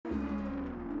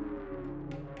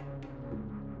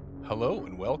Hello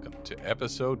and welcome to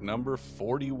episode number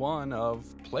 41 of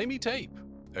Play Me Tape,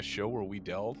 a show where we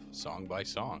delve song by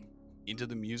song into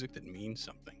the music that means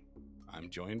something. I'm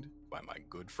joined by my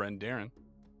good friend Darren.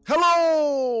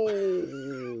 Hello!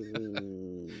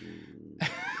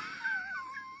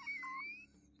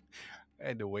 I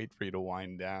had to wait for you to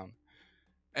wind down.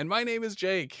 And my name is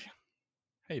Jake.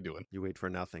 How you doing? You wait for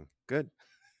nothing. Good.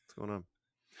 What's going on?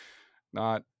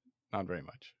 Not very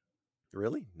much.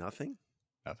 Really? Nothing?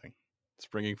 Nothing.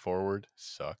 Springing forward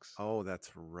sucks. Oh, that's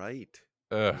right.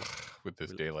 Ugh, with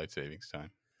this daylight savings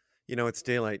time. You know, it's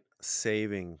daylight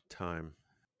saving time,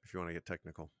 if you want to get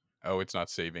technical. Oh, it's not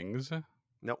savings?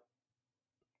 Nope.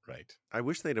 Right. I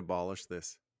wish they'd abolish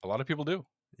this. A lot of people do.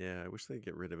 Yeah, I wish they'd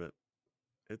get rid of it.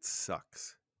 It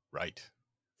sucks. Right.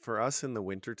 For us in the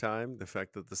wintertime, the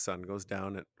fact that the sun goes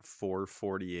down at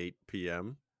 4:48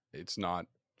 p.m. It's not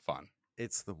fun.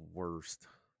 It's the worst.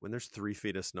 When there's 3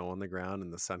 feet of snow on the ground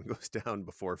and the sun goes down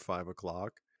before 5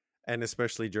 o'clock, and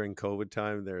especially during COVID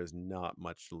time, there is not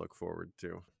much to look forward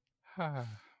to.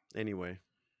 Anyway,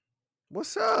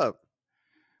 what's up?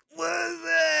 What's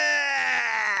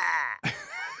up?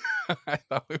 I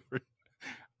thought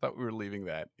we were leaving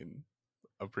that in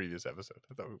a previous episode.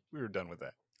 I thought we were done with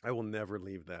that. I will never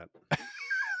leave that.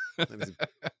 That is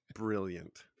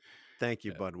brilliant. Thank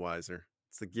you, Yeah. Budweiser.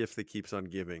 It's the gift that keeps on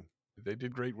giving. They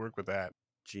did great work with that.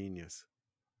 Genius.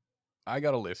 I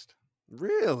got a list.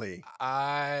 Really?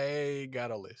 I got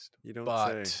a list. You don't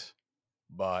say.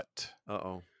 But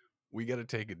Uh-oh. we got to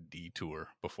take a detour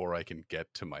before I can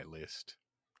get to my list.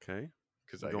 Okay.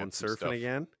 Because You I going got some surfing stuff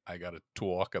again? I got to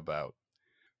talk about.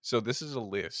 So this is a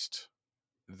list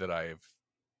that I have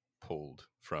pulled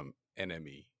from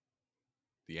NME,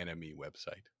 the NME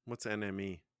website. What's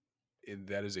NME?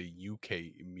 That is a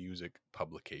UK music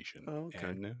publication. Oh,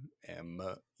 okay.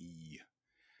 NME.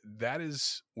 That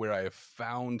is where I have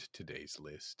found today's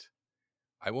list.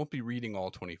 I won't be reading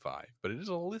all 25, but it is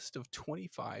a list of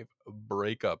 25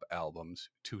 breakup albums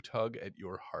to tug at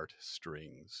your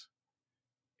heartstrings.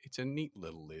 It's a neat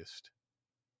little list,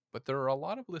 but there are a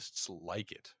lot of lists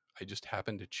like it. I just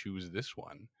happened to choose this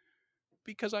one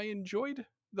because I enjoyed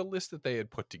the list that they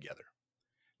had put together.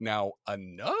 Now,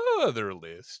 another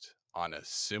list on a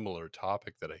similar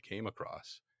topic that I came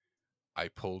across, I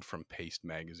pulled from Paste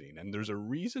Magazine. And there's a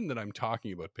reason that I'm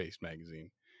talking about Paste Magazine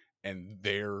and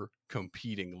their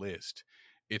competing list.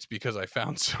 It's because I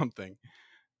found something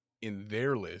in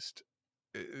their list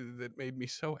that made me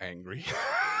so angry.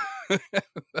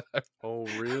 Oh,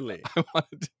 really? I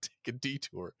wanted to take a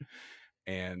detour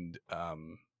and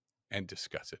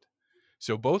discuss it.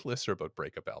 So both lists are about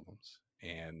breakup albums,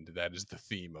 and that is the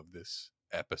theme of this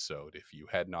episode, if you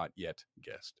had not yet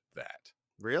guessed that.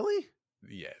 Really?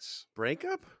 Yes.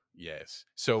 Breakup? Yes.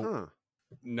 So Huh.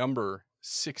 number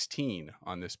 16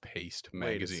 on this Paste Wait a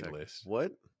magazine second. list.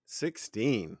 What?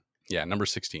 16? Yeah, number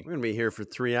 16. We're going to be here for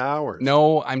 3 hours.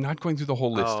 No, I'm not going through the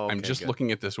whole list. Oh, I'm okay, just good.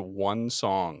 looking at this one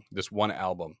song, this one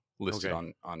album listed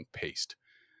Okay. on Paste.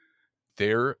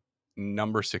 Their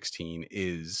number 16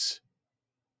 is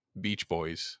Beach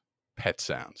Boys' Pet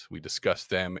Sounds. We discussed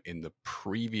them in the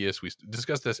previous, we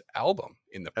discussed this album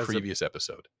in the As a- previous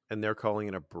episode. And they're calling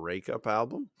it a breakup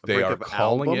album? A They are breakup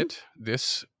calling album? it,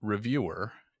 this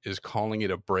reviewer is calling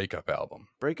it a breakup album.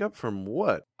 Breakup from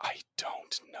what? I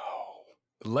don't know.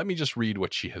 Let me just read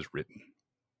what she has written.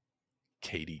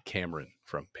 Katie Cameron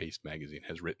from Paste Magazine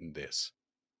has written this.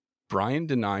 Brian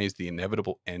denies the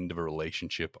inevitable end of a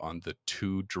relationship on the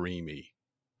too dreamy,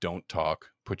 don't talk,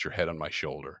 put your head on my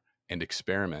shoulder, and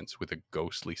experiments with a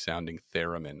ghostly sounding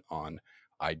theremin on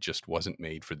I just wasn't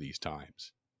made for these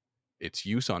times. Its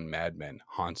use on Mad Men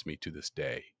haunts me to this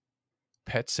day.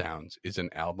 Pet Sounds is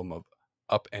an album of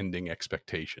upending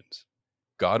expectations.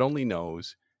 God Only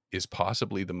Knows is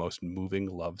possibly the most moving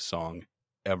love song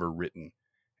ever written,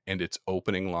 and its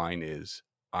opening line is,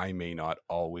 I may not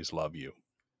always love you.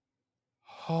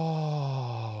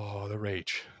 Oh, the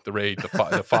rage,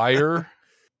 the fire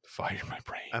in my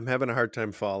brain. I'm having a hard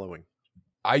time following.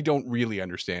 I don't really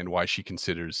understand why she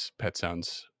considers Pet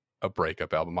Sounds a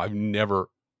breakup album. I've never,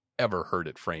 ever heard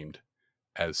it framed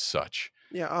as such.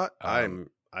 Yeah, I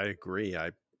agree.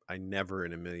 I never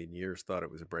in a million years thought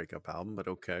it was a breakup album, but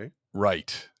okay.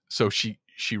 Right. So she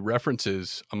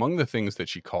references, among the things that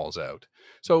she calls out.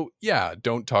 So yeah,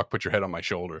 don't talk, put your head on my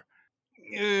shoulder.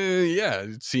 Yeah,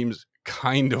 it seems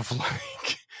kind of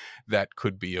like that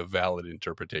could be a valid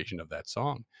interpretation of that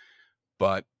song.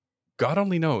 But God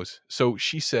only knows. So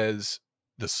she says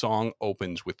the song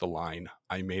opens with the line,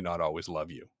 I may not always love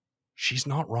you. She's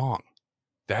not wrong.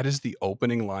 That is the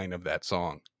opening line of that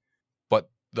song. But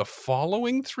the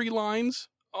following 3 lines,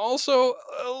 also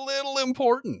a little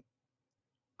important.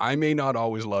 I may not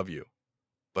always love you,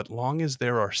 but long as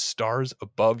there are stars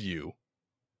above you,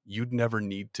 you'd never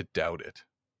need to doubt it.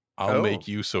 I'll make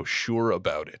you so sure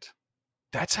about it.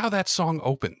 That's how that song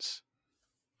opens.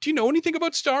 Do you know anything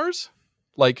about stars?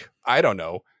 Like, I don't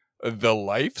know, the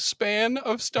lifespan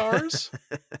of stars?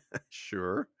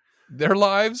 Sure. Their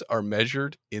lives are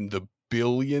measured in the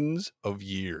billions of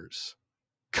years.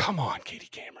 Come on, Katie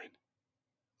Cameron.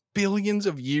 Billions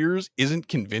of years isn't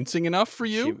convincing enough for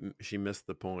you? She missed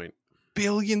the point.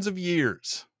 Billions of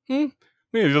years. I mean,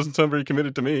 he doesn't sound very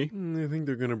committed to me. I think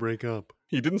they're going to break up.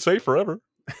 He didn't say forever.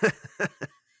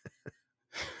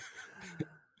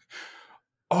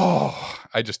 Oh,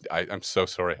 I'm so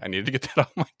sorry. I needed to get that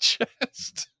off my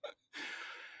chest.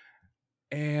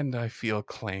 And I feel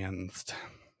cleansed.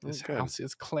 This house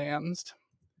is cleansed.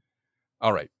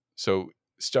 All right. So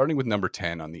starting with number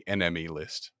 10 on the NME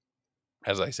list,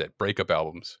 as I said, breakup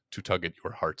albums to tug at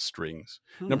your heartstrings.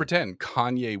 Number 10,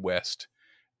 Kanye West,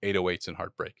 808s and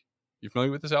Heartbreak. You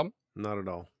familiar with this album? Not at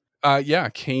all. Yeah,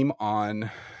 came on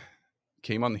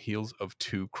the heels of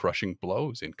two crushing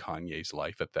blows in Kanye's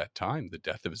life at that time: the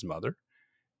death of his mother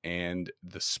and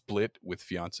the split with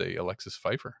fiancée Alexis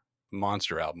Pfeiffer.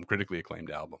 Monster album, critically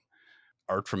acclaimed album.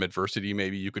 Art from adversity,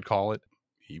 maybe you could call it.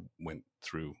 He went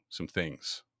through some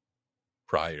things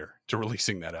prior to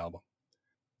releasing that album.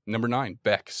 Number 9,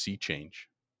 Beck, Sea Change.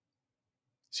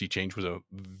 Sea Change was a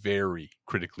very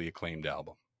critically acclaimed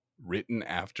album, written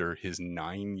after his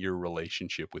 9-year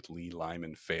relationship with Lee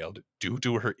Lyman failed due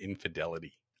to her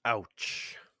infidelity.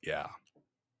 Ouch. Yeah.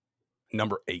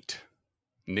 Number 8,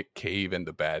 Nick Cave and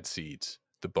the Bad Seeds,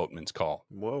 The Boatman's Call.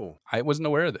 Whoa. I wasn't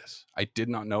aware of this. I did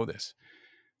not know this.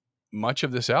 Much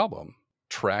of this album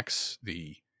tracks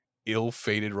the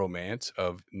ill-fated romance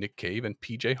of Nick Cave and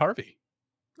PJ Harvey.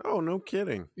 Oh, no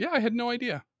kidding. Yeah, I had no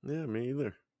idea. Yeah, me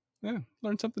either. Yeah,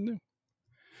 learned something new.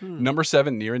 Number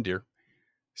 7, Near and Dear.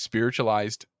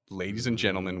 Spiritualized, ladies and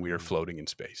gentlemen, we are floating in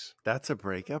space. That's a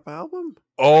breakup album?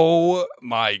 Oh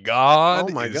my God.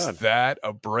 Oh my God. God. Is that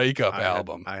a breakup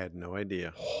album? I had no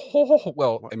idea. Oh,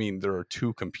 well, I mean, there are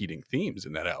two competing themes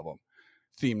in that album.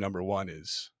 Theme number 1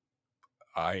 is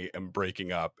I am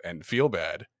breaking up and feel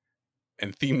bad.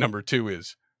 And theme number 2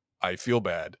 is I feel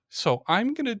bad, so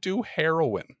I'm going to do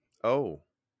heroin. Oh.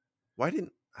 Why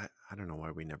didn't... I don't know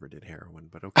why we never did heroin,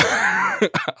 but okay.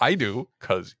 I do,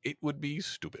 because it would be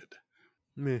stupid.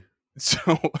 Meh.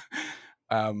 So,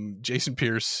 Jason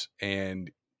Pierce and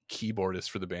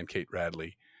keyboardist for the band Kate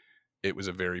Radley, it was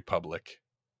a very public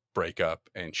breakup,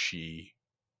 and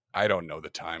I don't know the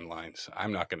timelines.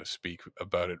 I'm not going to speak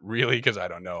about it really because I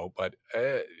don't know, but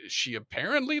she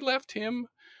apparently left him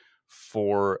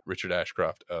for Richard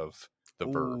Ashcroft of The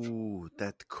Verve. Ooh,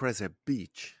 that crazy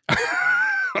beach.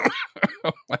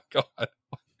 Oh my God.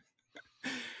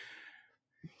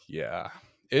 Yeah.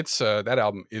 It's that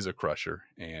album is a crusher,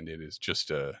 and it is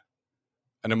just an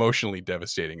emotionally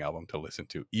devastating album to listen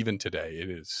to. Even today, it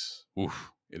is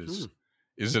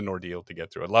an ordeal to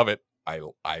get through. I love it.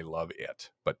 I love it,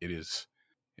 but it is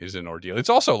an ordeal. It's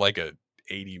also like a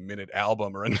 80-minute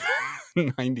album or a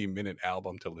 90-minute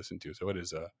album to listen to. So it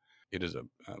is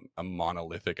a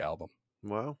monolithic album.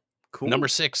 Wow. Cool. Number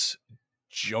 6,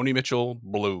 Joni Mitchell,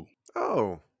 Blue.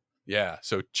 Oh. Yeah.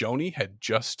 So Joni had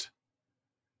just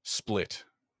split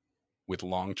with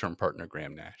long-term partner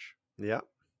Graham Nash. Yeah.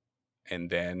 And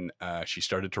then she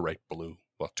started to write Blue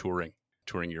while touring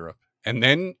Europe. And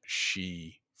then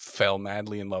she fell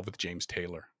madly in love with James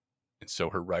Taylor. And so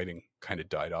her writing kind of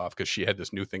died off because she had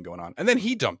this new thing going on. And then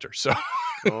he dumped her. So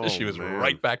she was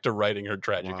right back to writing her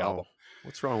tragic album.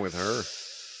 What's wrong with her?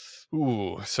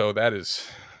 Ooh, so that is...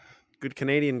 Good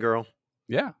Canadian girl.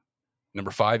 Yeah.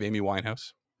 Number 5, Amy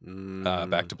Winehouse.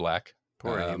 Back to Black.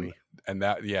 Poor Amy. And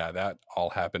that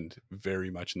all happened very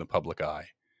much in the public eye.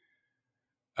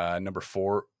 Number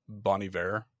 4, Bon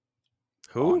Iver.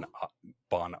 Who?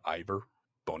 Bon Iver.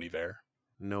 Bon Iver.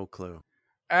 No clue.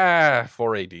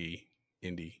 4AD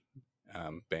indie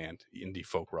band, indie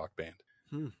folk rock band.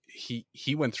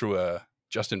 He went through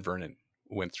Justin Vernon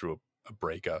went through a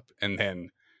breakup, and then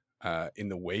in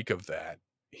the wake of that,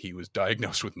 he was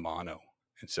diagnosed with mono,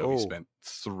 and so he spent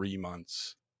 3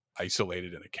 months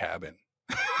isolated in a cabin.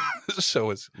 So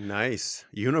it's nice,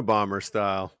 Unabomber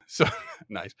style. So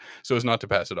nice, so as not to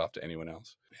pass it off to anyone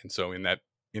else. And so in that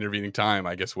intervening time,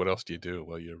 I guess what else do?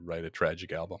 Well, you write a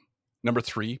tragic album. Number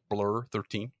 3, Blur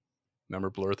 13. Remember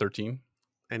Blur 13?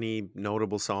 Any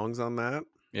notable songs on that?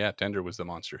 Yeah, Tender was the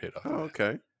monster hit off. Oh,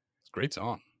 okay. It's a great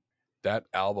song. That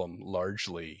album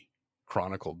largely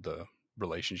chronicled the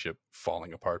relationship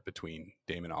falling apart between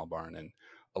Damon Albarn and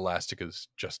Elastica's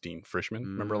Justine Frischmann.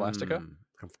 Remember Elastica?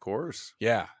 Of course.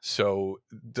 Yeah. So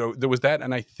there was that.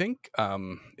 And I think,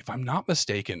 if I'm not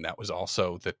mistaken, that was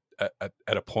also that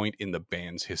at a point in the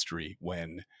band's history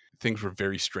when things were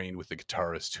very strained with the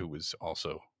guitarist who was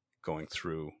also going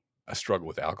through a struggle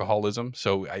with alcoholism.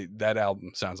 So that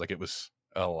album sounds like it was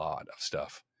a lot of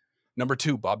stuff. Number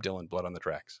 2, Bob Dylan, Blood on the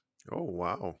Tracks. Oh,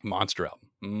 wow. Monster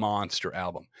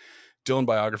album. Dylan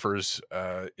biographers,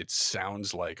 it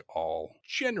sounds like all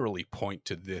generally point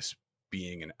to this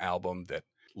being an album that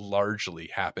largely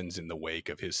happens in the wake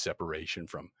of his separation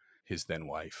from his then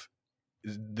wife.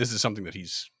 This is something that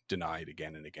he's denied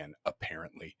again and again,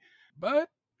 apparently. But,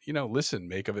 listen,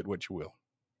 make of it what you will.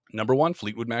 Number 1,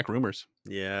 Fleetwood Mac, Rumors.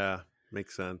 Yeah,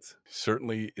 makes sense.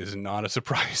 Certainly is not a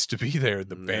surprise to be there.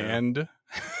 The band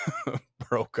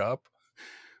broke up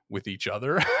with each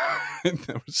other.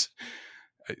 There's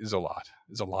a lot.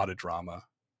 There's a lot of drama.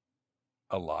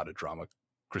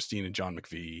 Christine and John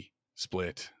McVie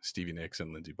split. Stevie Nicks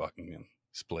and Lindsey Buckingham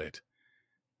split.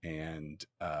 And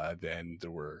then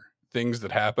there were things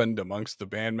that happened amongst the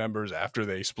band members after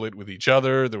they split with each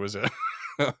other. There was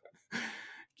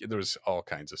there was all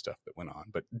kinds of stuff that went on,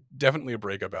 but definitely a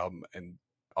breakup album, and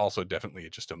also definitely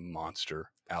just a monster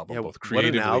album. Yeah, both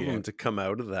creatively, what an album to come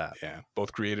out of that. Yeah,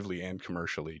 both creatively and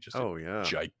commercially. Just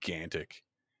gigantic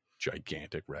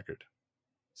record.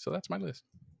 So that's my list.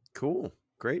 Cool,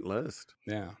 great list.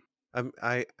 Yeah.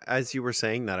 I as you were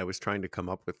saying that, I was trying to come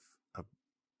up with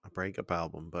a breakup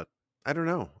album, but I don't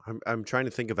know. I'm trying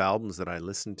to think of albums that I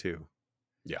listen to.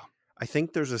 Yeah. I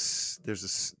think there's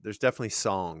definitely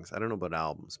songs. I don't know about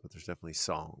albums, but there's definitely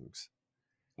songs.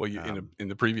 Well, in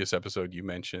the previous episode, you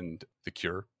mentioned The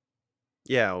Cure.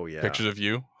 Yeah. Oh, yeah. Pictures of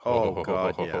You. Oh,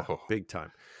 God, yeah. Big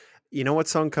time. You know what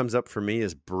song comes up for me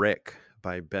is Brick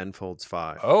by Ben Folds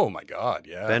 5. Oh, my God,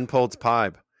 yeah. Ben Folds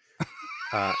Pipe.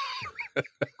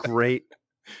 Great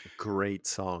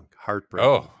song. Heartbreaking.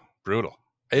 Oh, brutal.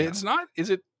 Yeah. It's not, is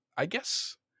it, I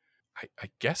guess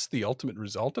the ultimate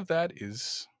result of that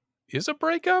is a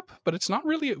breakup, but it's not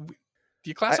really. Do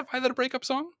you classify that a breakup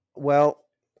song? Well,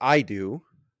 I do.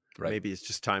 Right. Maybe it's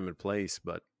just time and place,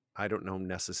 but I don't know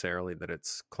necessarily that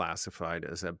it's classified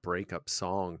as a breakup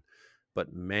song.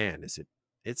 But man, it's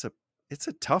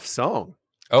a tough song.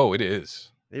 Oh, it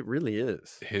is. It really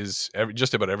is.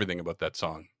 Just about everything about that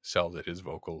song sells it. His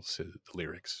vocals, the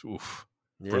lyrics. Oof.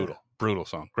 Yeah. Brutal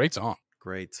song. Great song.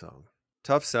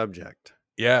 Tough subject.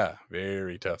 Yeah,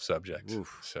 very tough subject.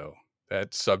 Oof. So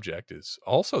that subject is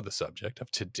also the subject of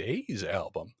today's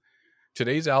album.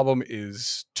 Today's album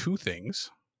is 2 things.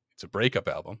 It's a breakup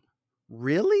album.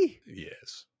 Really?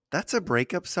 Yes. That's a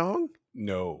breakup song?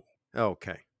 No.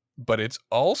 Okay. But it's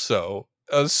also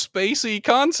a spacey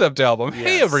concept album. Yes.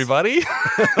 Hey, everybody.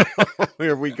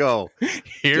 Here we go.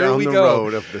 Down the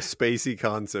road of the spacey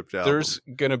concept album. There's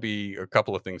going to be a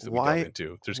couple of things that we delve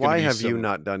into. Why have you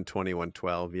not done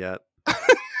 2112 yet?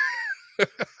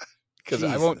 Because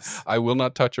I will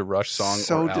not touch a Rush song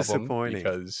or album. Disappointing.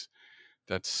 Because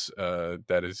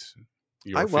that is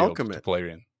your I field welcome to it. play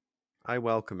in. I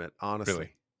welcome it, honestly.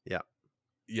 Really? Yeah.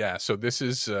 Yeah, so this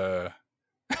is a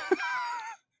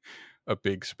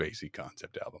big spacey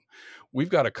concept album. We've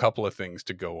got a couple of things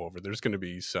to go over. There's going to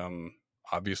be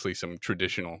obviously some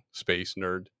traditional space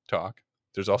nerd talk.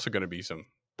 There's also going to be some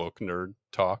book nerd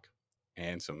talk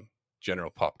and some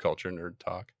general pop culture nerd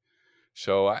talk.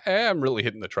 So I am really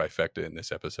hitting the trifecta in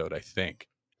this episode, I think.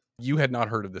 You had not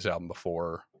heard of this album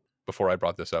before I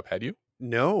brought this up, had you?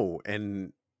 No,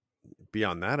 and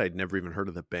beyond that, I'd never even heard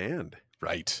of the band.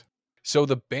 Right. So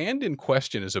the band in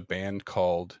question is a band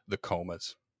called the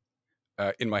Comas.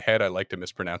 In my head, I like to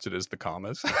mispronounce it as the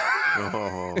Comas.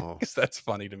 Oh. Because that's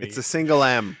funny to me. It's a single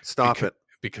M. Stop it.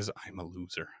 Because I'm a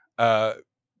loser.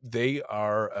 They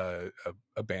are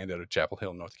a band out of Chapel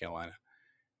Hill, North Carolina.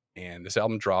 And this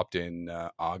album dropped in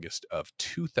August of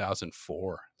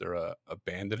 2004. They're a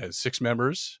band that has 6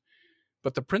 members.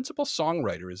 But the principal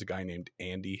songwriter is a guy named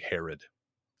Andy Herod.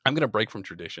 I'm going to break from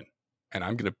tradition, and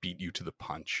I'm going to beat you to the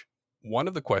punch. One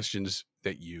of the questions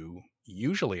that you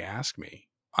usually ask me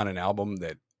on an album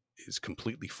that is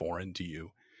completely foreign to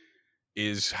you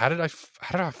is, how did I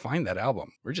find that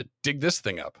album? Where'd you dig this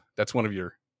thing up? That's one of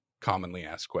your commonly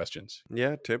asked questions.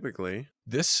 Yeah, typically.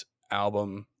 This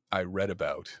album I read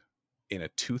about in a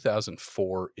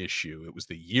 2004 issue. It was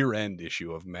the year-end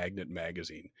issue of Magnet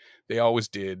magazine. They always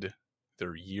did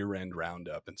their year-end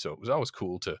roundup, and so it was always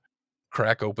cool to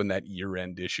crack open that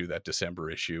year-end issue, that December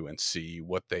issue, and see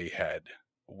what they had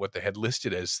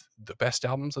listed as the best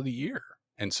albums of the year.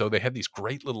 And so they had these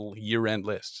great little year-end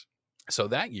lists. So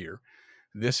that year,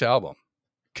 this album,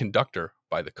 Conductor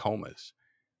by the Comas,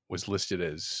 was listed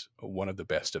as one of the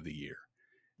best of the year.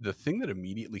 The thing that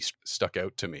immediately stuck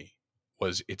out to me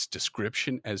was its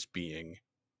description as being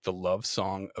the love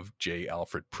song of J.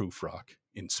 Alfred Prufrock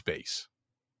in space.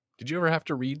 Did you ever have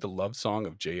to read the love song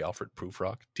of J. Alfred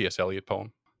Prufrock, T.S. Eliot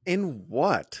poem? In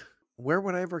what? Where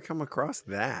would I ever come across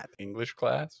that? English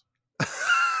class?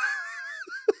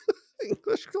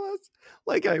 English class?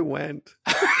 Like I went.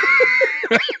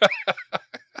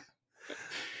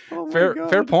 Oh my Fair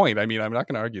God. point. I mean, I'm not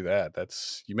going to argue that.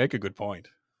 You make a good point.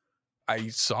 I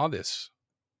saw this.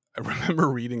 I remember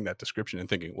reading that description and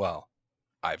thinking, well,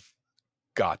 I've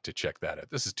got to check that out.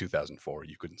 This is 2004.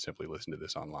 You couldn't simply listen to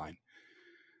this online.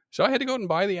 So I had to go out and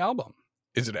buy the album.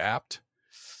 Is it apt?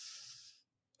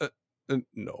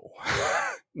 No,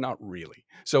 not really.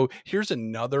 So here's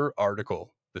another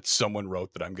article that someone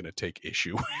wrote that I'm going to take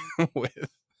issue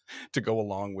with to go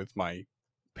along with my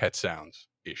Pet Sounds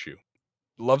issue.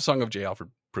 Love Song of J.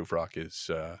 Alfred Prufrock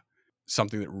is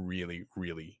something that really,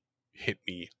 really hit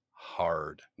me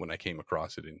hard when I came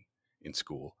across it in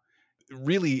school.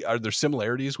 Really, are there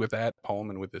similarities with that poem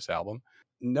and with this album?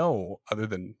 No, other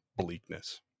than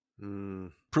bleakness.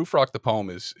 Prufrock, the poem,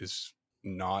 is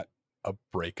not a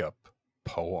breakup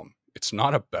poem. It's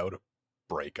not about a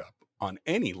breakup on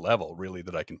any level, really,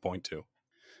 that I can point to.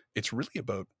 It's really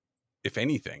about, if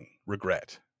anything,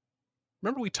 regret.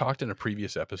 Remember we talked in a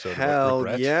previous episode about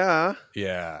regret? Yeah.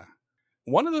 Yeah.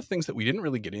 One of the things that we didn't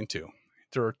really get into,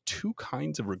 there are two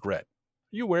kinds of regret.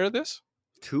 Are you aware of this?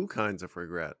 Two kinds of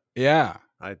regret. Yeah.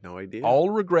 I had no idea.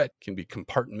 All regret can be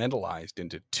compartmentalized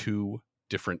into two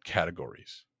different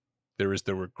categories. There is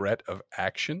the regret of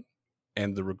action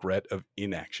and the regret of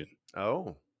inaction.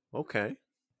 Oh, okay.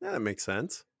 Yeah, that makes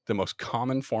sense. The most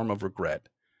common form of regret,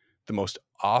 the most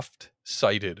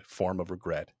oft-cited form of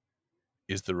regret,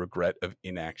 is the regret of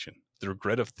inaction. The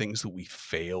regret of things that we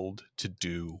failed to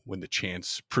do when the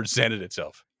chance presented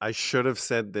itself. I should have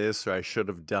said this, or I should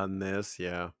have done this.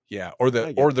 Yeah. Yeah. Or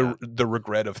the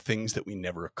regret of things that we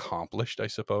never accomplished, I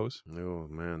suppose. Oh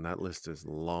man, that list is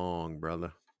long,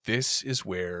 brother. This is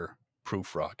where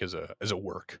Prufrock as a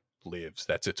work lives.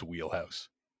 That's its wheelhouse.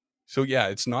 So yeah,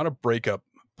 it's not a breakup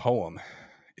poem.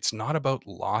 It's not about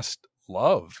lost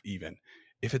love, even.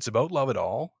 If it's about love at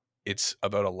all, it's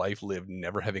about a life lived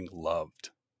never having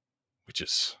loved, which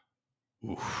is,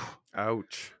 oof.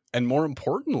 Ouch. And more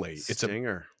importantly,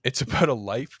 Stinger. it's about a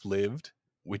life lived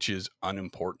which is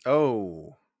unimportant.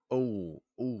 Oh.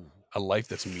 A life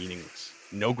that's meaningless.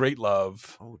 No great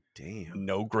love. Oh, damn.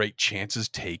 No great chances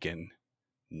taken.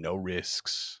 No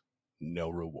risks. No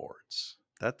rewards.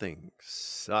 That thing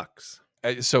sucks.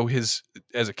 So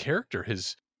as a character,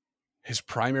 his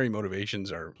primary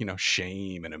motivations are,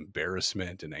 shame and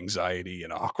embarrassment and anxiety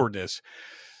and awkwardness.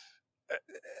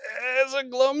 As a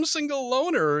glum single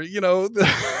loner,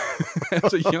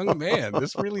 as a young man,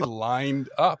 this really lined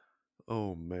up.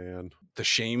 Oh man. The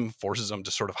shame forces him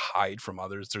to sort of hide from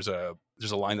others. There's a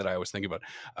line that I always think about.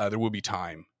 There will be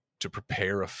time to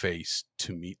prepare a face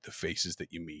to meet the faces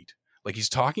that you meet. Like he's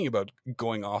talking about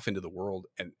going off into the world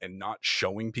and not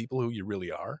showing people who you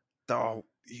really are. Oh.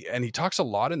 And he talks a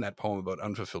lot in that poem about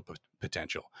unfulfilled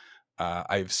potential.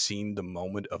 I've seen the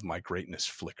moment of my greatness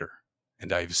flicker,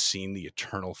 and I've seen the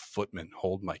eternal footman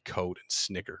hold my coat and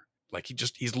snicker. Like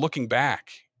he's looking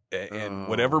back and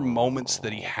whatever moments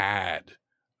that he had,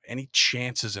 any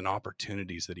chances and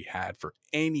opportunities that he had for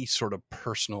any sort of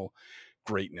personal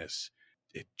greatness,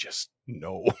 it just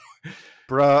no.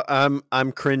 Bruh,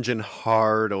 I'm cringing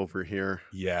hard over here.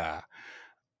 Yeah.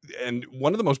 And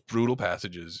one of the most brutal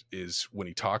passages is when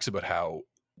he talks about how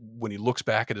when he looks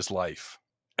back at his life,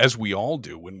 as we all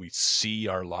do when we see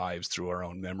our lives through our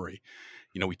own memory,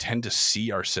 we tend to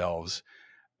see ourselves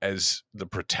as the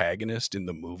protagonist in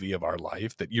the movie of our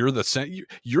life, that you're the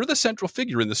central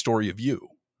figure in the story of you.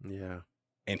 Yeah.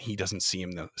 And he doesn't see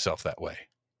himself that way.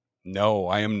 No,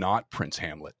 I am not Prince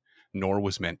Hamlet, nor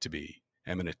was meant to be.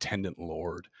 I'm an attendant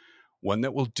lord, one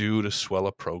that will do to swell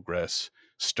a progress,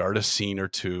 start a scene or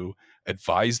two,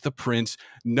 advise the prince,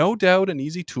 no doubt an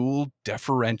easy tool,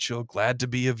 deferential, glad to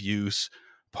be of use,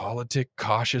 politic,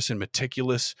 cautious and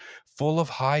meticulous, full of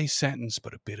high sentence,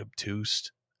 but a bit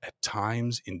obtuse, at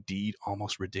times indeed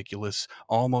almost ridiculous,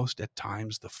 almost at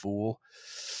times the fool.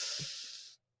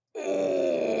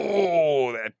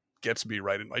 Oh, that gets me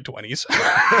right in my 20s.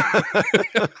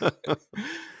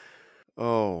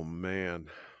 Oh man.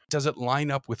 Does it line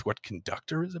up with what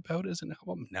Conductor is about as an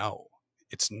album? No,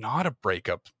 it's not a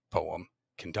breakup poem.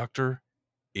 Conductor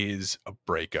is a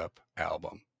breakup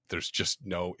album. There's just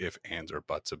no ifs, ands, or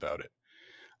buts about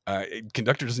it.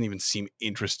 Conductor doesn't even seem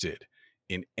interested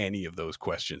in any of those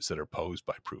questions that are posed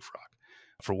by Prufrock.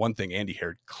 For one thing, Andy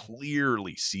Hared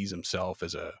clearly sees himself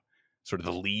as a sort of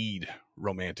the lead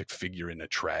romantic figure in a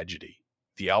tragedy.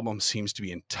 The album seems to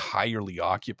be entirely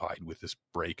occupied with this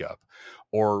breakup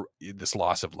or this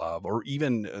loss of love, or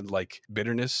even like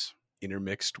bitterness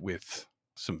intermixed with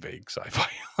some vague sci-fi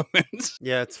elements.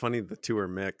 Yeah, it's funny the two are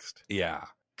mixed. Yeah,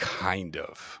 kind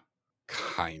of.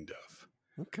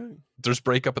 Okay. There's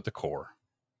breakup at the core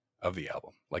of the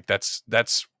album. Like that's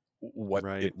what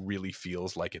Right. it really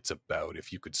feels like it's about,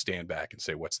 if you could stand back and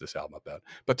say, what's this album about?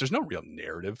 But there's no real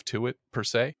narrative to it per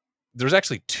se. There's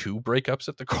actually 2 breakups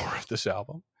at the core of this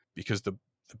album, because the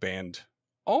band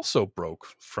also broke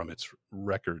from its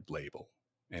record label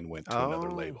and went to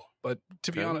another label. But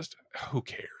to be honest, who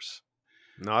cares?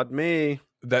 Not me.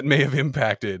 That may have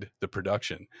impacted the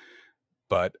production,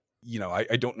 but you know,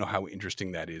 I don't know how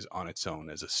interesting that is on its own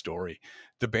as a story.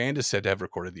 The band is said to have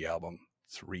recorded the album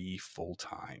 3 full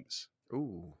times.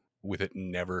 Ooh. With it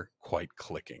never quite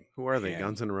clicking. Who are they?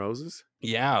 Guns N' Roses?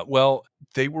 Yeah, well,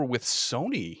 they were with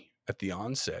Sony at the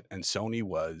onset, and Sony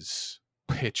was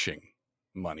pitching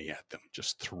money at them,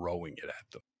 just throwing it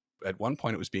at them. At one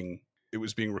point, it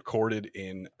was being recorded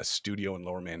in a studio in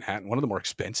Lower Manhattan, one of the more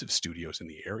expensive studios in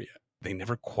the area. They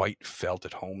never quite felt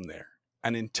at home there.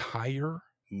 An entire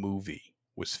movie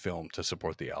was filmed to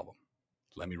support the album.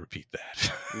 Let me repeat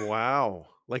that. Wow.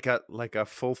 Like a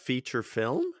full feature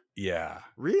film? Yeah.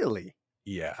 Really?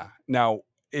 Yeah. Now,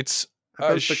 it's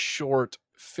a short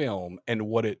film, and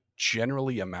what it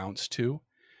generally amounts to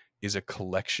is a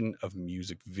collection of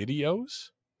music videos.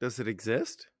 Does it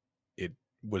exist? It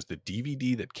was the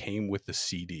DVD that came with the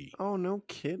CD. Oh, no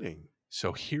kidding.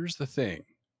 So here's the thing.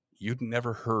 You'd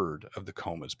never heard of the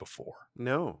Comas before.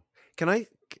 No. Can I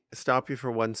stop you for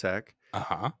 1 sec?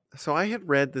 Uh-huh. So I had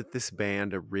read that this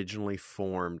band originally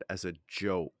formed as a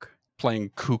joke. Playing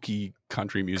kooky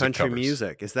country music covers.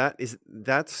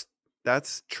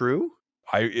 That's true?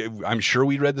 I'm sure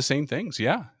we read the same things,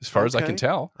 yeah, as far as I can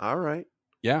tell. All right.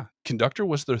 Yeah. Conductor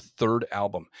was their 3rd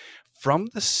album. From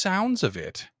the sounds of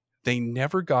it, they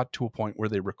never got to a point where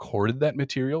they recorded that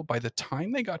material. By the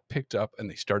time they got picked up and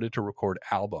they started to record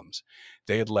albums,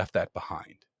 they had left that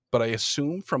behind. But I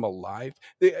assume from a live,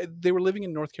 they were living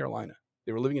in North Carolina.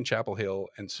 They were living in Chapel Hill,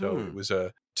 and so it was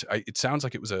it sounds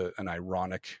like it was an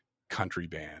ironic country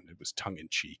band. It was tongue in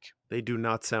cheek. They do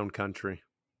not sound country.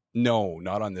 No,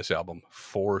 not on this album,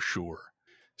 for sure.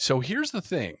 So here's the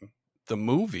thing. The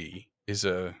movie is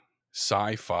a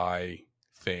sci-fi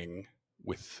thing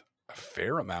with a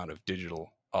fair amount of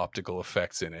digital optical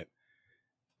effects in it.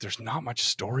 There's not much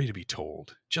story to be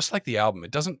told. Just like the album,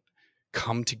 it doesn't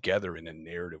come together in a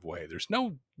narrative way.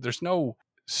 There's no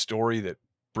story that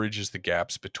bridges the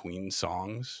gaps between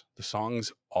songs. The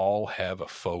songs all have a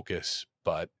focus,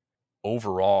 but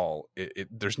overall,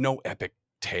 there's no epic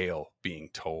tale being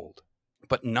told.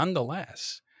 But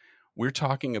nonetheless, we're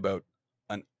talking about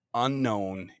an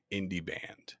unknown indie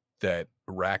band that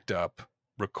racked up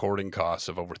recording costs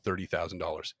of over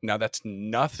 $30,000. Now, that's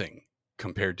nothing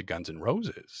compared to Guns N'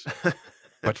 Roses.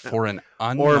 But for an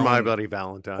unknown... Or My Bloody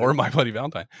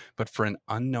Valentine. But for an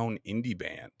unknown indie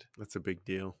band... That's a big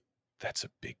deal. That's a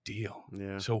big deal.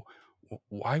 Yeah. So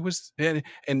why was...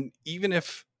 And even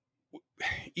if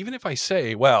I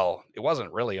say, well, it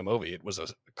wasn't really a movie, it was a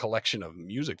collection of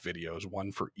music videos,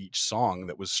 one for each song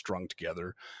that was strung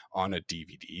together on a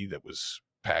DVD that was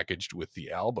packaged with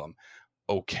the album.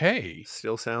 Okay.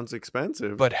 Still sounds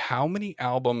expensive. But how many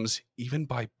albums, even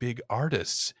by big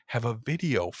artists, have a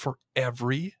video for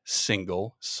every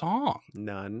single song?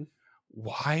 None.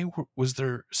 Why was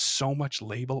there so much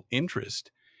label interest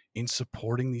in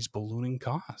supporting these ballooning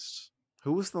costs?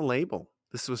 Who was the label?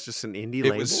 This was just an indie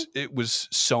label? It was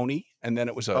Sony, and then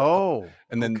it was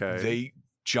they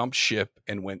jumped ship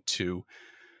and went to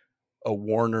a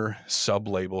Warner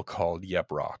sub-label called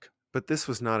Yep Rock. But this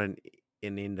was not an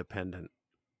independent.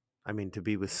 I mean, to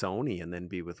be with Sony and then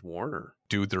be with Warner.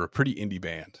 Dude, they're a pretty indie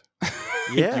band.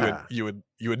 Yeah. you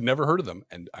had never heard of them,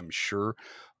 and I'm sure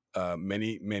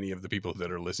many of the people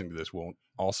that are listening to this won't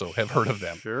also have heard of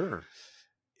them. Sure.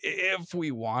 If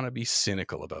we want to be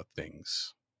cynical about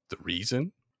things, the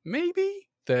reason maybe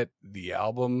that the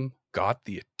album got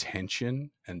the attention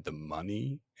and the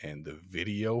money and the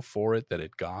video for it that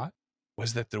it got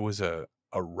was that there was a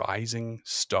rising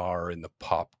star in the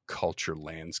pop culture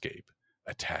landscape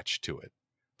attached to it,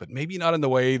 but maybe not in the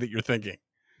way that you're thinking.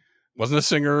 Wasn't a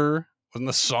singer, wasn't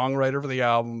a songwriter for the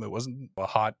album, it wasn't a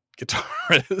hot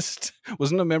guitarist,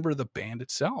 wasn't a member of the band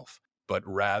itself, but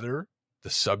rather the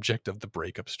subject of the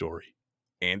breakup story,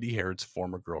 Andy Hared's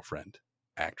former girlfriend,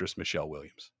 actress Michelle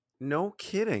Williams. No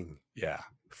kidding. Yeah.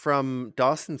 From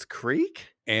Dawson's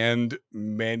Creek? and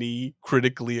many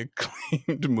critically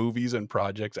acclaimed movies and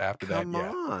projects after that. Come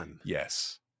on.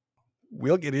 Yes.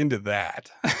 We'll get into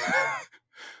that.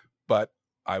 But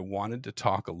I wanted to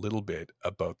talk a little bit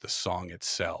about the song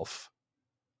itself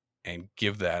and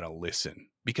give that a listen,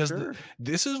 because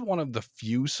this is one of the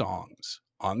few songs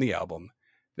on the album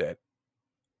that,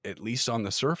 at least on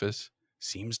the surface,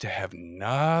 seems to have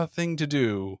nothing to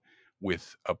do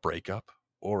with a breakup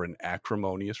or an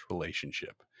acrimonious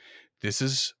relationship. This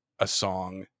is a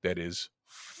song that is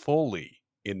fully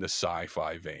in the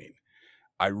sci-fi vein.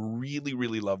 I really,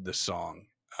 really love this song.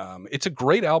 It's a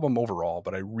great album overall,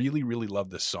 but I really, really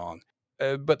love this song.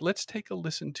 But let's take a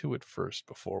listen to it first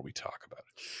before we talk about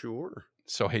it. Sure.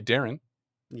 So, hey, Darren.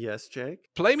 Yes, Jake?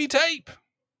 Play me tape!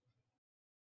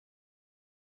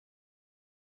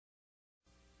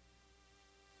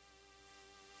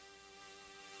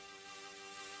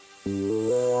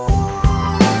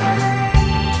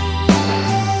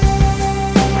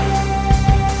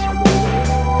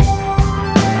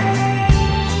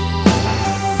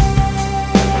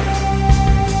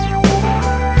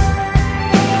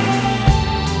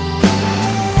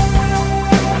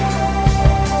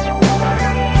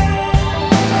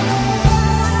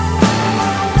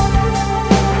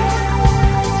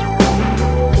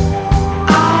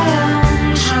 I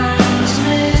am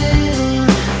transmitting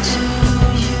to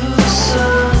you.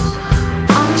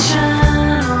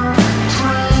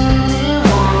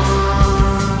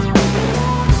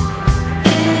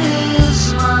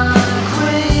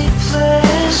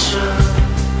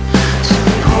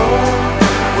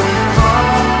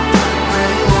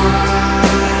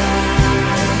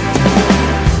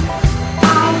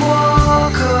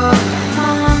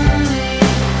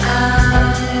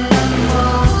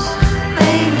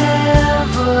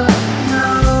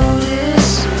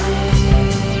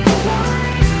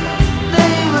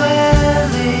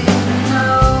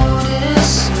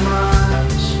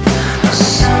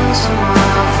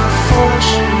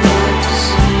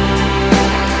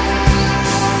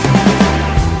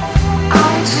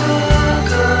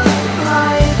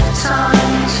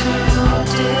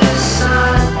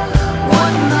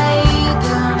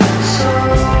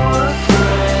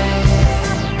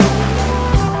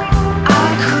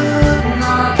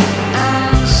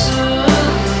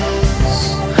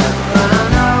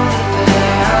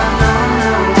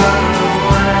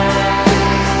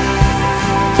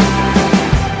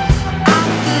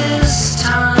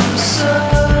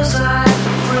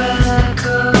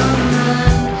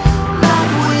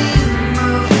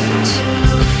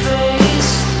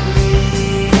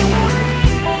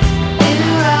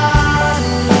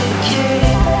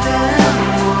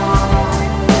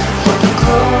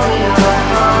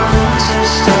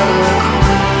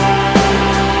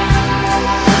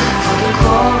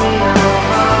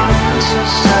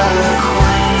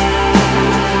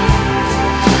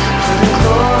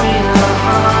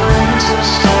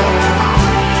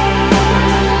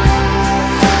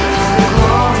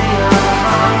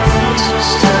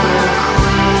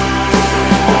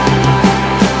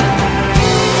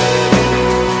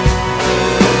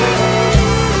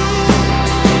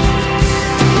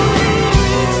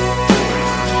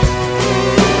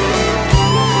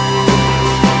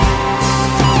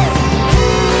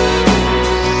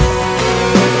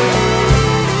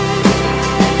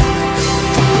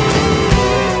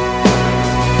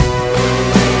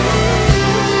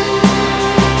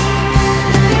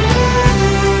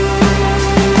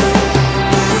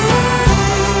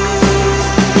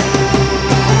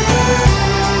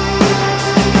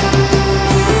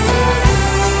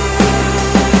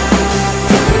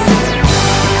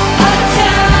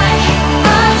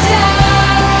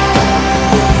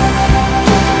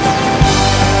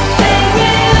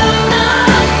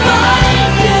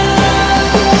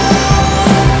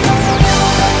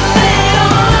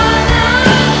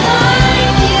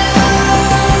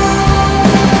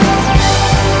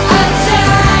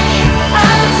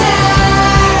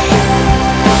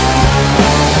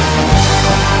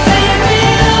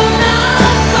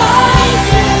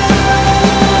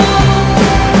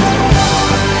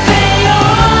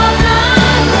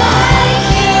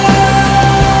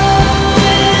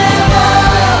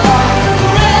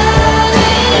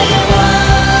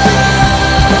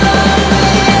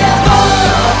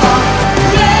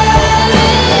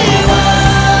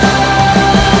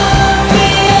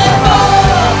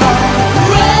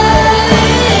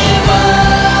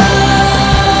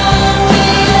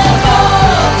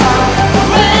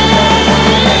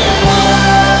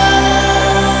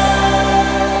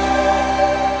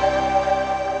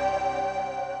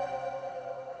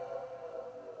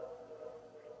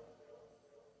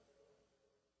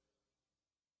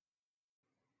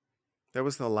 That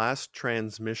was the last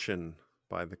transmission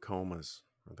by the Comas,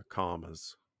 or the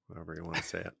Comas, however you want to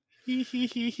say it. Hee hee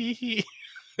hee hee hee.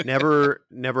 Never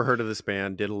heard of this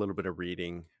band. Did a little bit of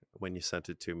reading when you sent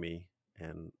it to me,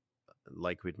 and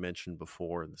like we'd mentioned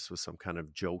before, this was some kind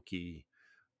of jokey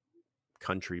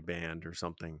country band or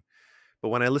something. But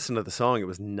when I listened to the song, it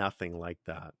was nothing like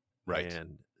that. Right.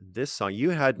 And this song,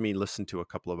 you had me listen to a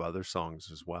couple of other songs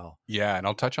as well, Yeah, and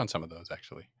I'll touch on some of those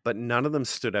actually. but none of them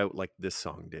stood out like this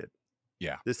song did.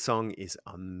 Yeah. This song is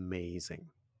amazing.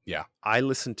 Yeah. I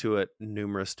listened to it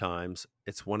numerous times.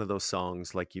 It's one of those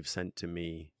songs like you've sent to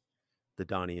me, the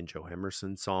Donnie and Joe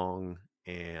Emerson song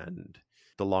and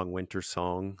the Long Winter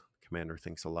song, Commander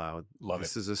Thinks Aloud. Love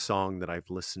This it. is a song that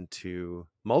I've listened to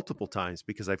multiple times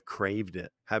because I've craved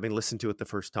it. Having listened to it the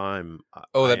first time,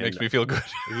 Oh, that makes me feel good.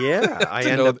 Yeah, I to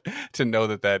end know up to know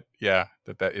that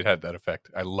it had that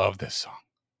effect. I love this song.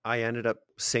 I ended up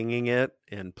singing it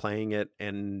and playing it,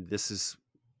 and this is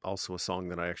also a song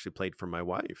that I actually played for my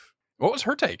wife. What was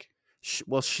her take?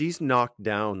 Well, she's knocked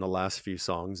down the last few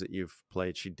songs that you've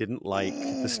played. She didn't like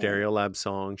the Stereolab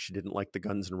song. She didn't like the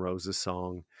Guns N' Roses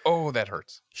song. Oh, that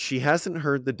hurts. She hasn't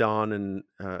heard the Don and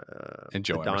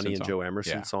Joe the Donnie Emerson and song. Joe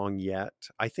Emerson Yeah. song yet.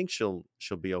 I think she'll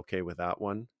be okay with that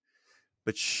one.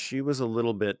 But she was a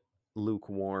little bit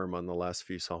lukewarm on the last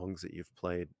few songs that you've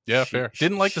played. Yeah, fair.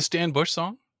 Didn't like the Stan Bush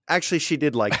song? Actually, she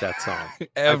did like that song.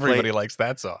 Everybody likes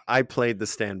that song. I played the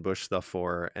Stan Bush stuff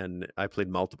for her, and I played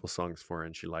multiple songs for her,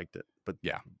 and she liked it. But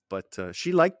yeah,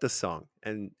 she liked the song,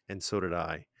 and so did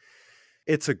I.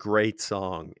 It's a great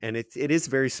song, and it is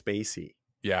very spacey.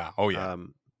 Yeah. Oh yeah.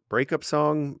 Breakup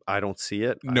song, I don't see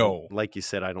it. No, like you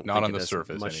said, I don't not think on it the has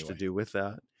surface much anyway. to do with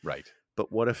that. Right.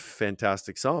 But what a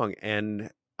fantastic song, and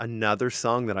another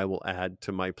song that I will add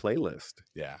to my playlist.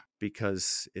 Yeah,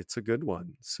 because it's a good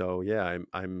one. So yeah,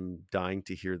 I'm dying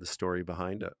to hear the story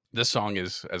behind it. This song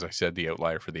is, as I said, the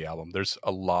outlier for the album. There's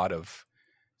a lot of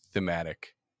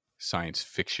thematic science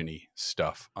fiction-y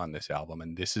stuff on this album,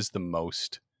 and this is the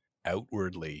most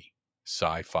outwardly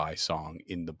sci-fi song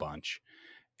in the bunch.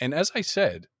 And as I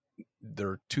said, there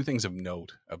are two things of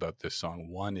note about this song.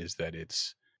 One is that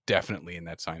it's definitely in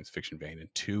that science fiction vein, and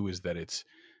two is that it's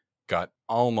got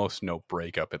almost no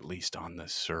breakup, at least on the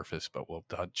surface, but we'll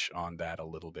touch on that a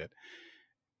little bit.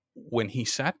 When he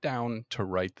sat down to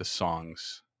write the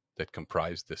songs that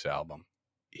comprised this album,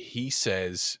 he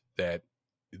says that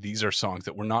these are songs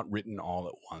that were not written all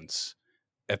at once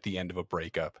at the end of a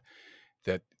breakup,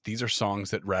 that these are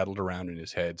songs that rattled around in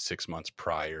his head 6 months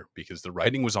prior because the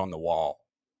writing was on the wall.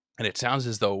 And it sounds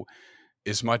as though,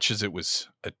 as much as it was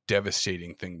a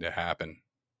devastating thing to happen,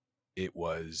 it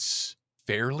was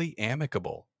fairly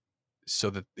amicable, so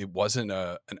that it wasn't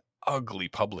an ugly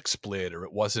public split, or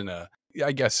it wasn't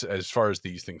I guess as far as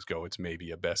these things go, it's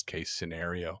maybe a best case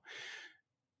scenario.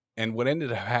 And what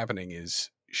ended up happening is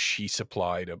she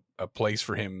supplied a place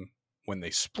for him when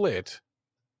they split.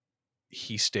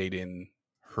 He stayed in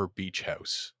her beach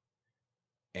house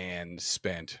and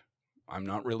spent, I'm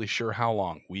not really sure how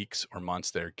long, weeks or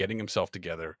months there, getting himself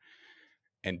together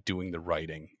and doing the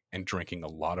writing and drinking a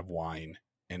lot of wine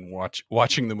and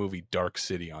watching the movie Dark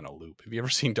City on a loop. Have you ever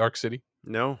seen Dark City?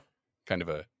 No. Kind of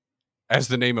a, as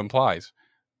the name implies,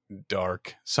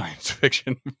 dark science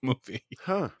fiction movie.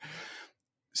 Huh.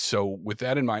 So with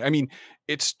that in mind, I mean,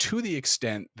 it's to the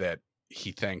extent that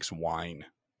he thanks wine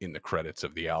in the credits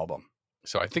of the album.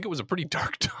 So I think it was a pretty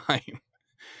dark time.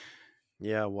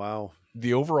 Yeah, wow.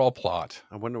 The overall plot.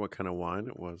 I wonder what kind of wine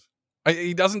it was.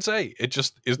 He doesn't say. It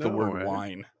just is the word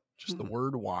wine. Just the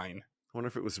word wine. I wonder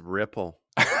if it was Ripple.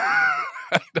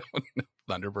 I don't know.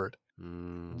 Thunderbird.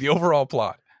 The overall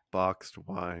plot. Boxed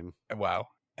wine. Wow.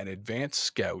 An advanced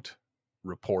scout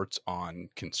reports on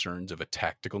concerns of a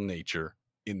tactical nature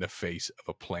in the face of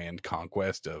a planned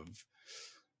conquest of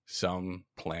some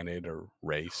planet or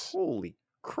race. Holy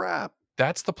crap.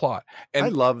 That's the plot. And I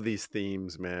love these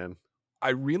themes, man. I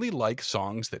really like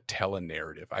songs that tell a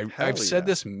narrative. I've said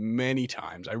this many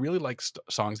times. I really like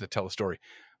songs that tell a story.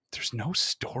 There's no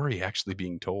story actually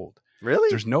being told. Really?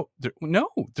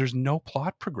 There's no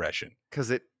plot progression.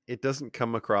 Because it doesn't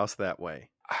come across that way.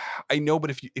 I know,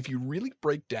 but if you really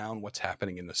break down what's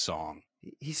happening in the song.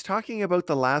 He's talking about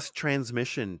the last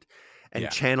transmission and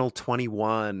Channel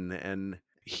 21 and...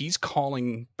 He's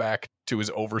calling back to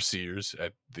his overseers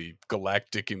at the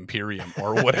Galactic Imperium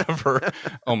or whatever.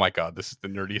 Oh my God, this is the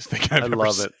nerdiest thing I've ever seen. I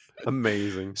love it.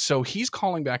 Amazing. So he's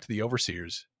calling back to the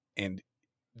overseers, and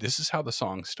this is how the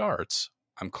song starts.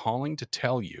 I'm calling to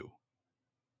tell you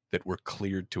that we're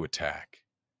cleared to attack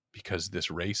because this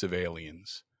race of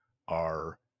aliens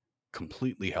are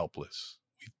completely helpless.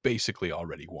 We've basically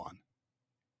already won.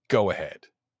 Go ahead.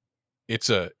 It's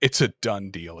a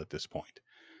done deal at this point.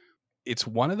 It's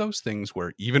one of those things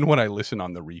where even when I listen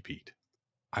on the repeat,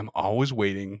 I'm always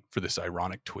waiting for this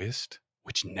ironic twist,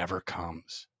 which never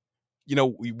comes. You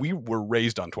know, we were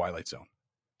raised on Twilight Zone,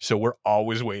 so we're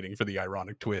always waiting for the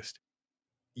ironic twist.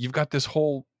 You've got this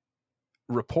whole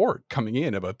report coming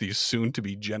in about these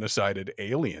soon-to-be genocided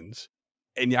aliens,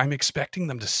 and I'm expecting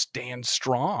them to stand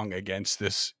strong against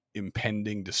this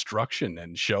impending destruction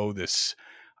and show this,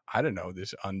 I don't know,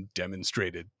 this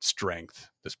undemonstrated strength,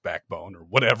 this backbone, or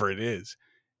whatever it is.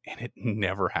 And it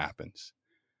never happens.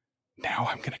 Now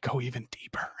I'm going to go even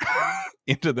deeper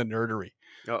into the nerdery.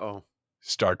 Uh-oh.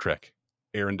 Star Trek,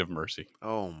 Errand of Mercy.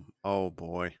 Oh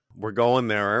boy. We're going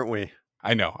there, aren't we?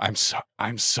 I know.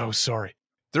 I'm so sorry.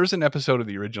 There's an episode of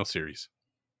the original series.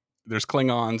 There's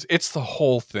Klingons. It's the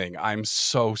whole thing. I'm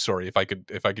so sorry. If I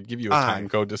could give you a time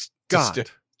code to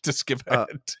skip ahead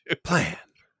to. Plan.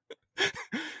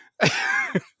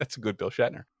 That's a good Bill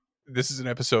Shatner. This is an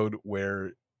episode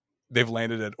where they've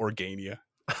landed at Organia.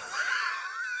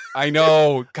 I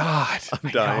know. God.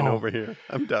 I'm dying over here.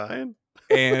 I'm dying.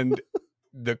 And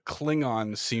the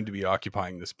Klingons seem to be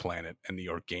occupying this planet, and the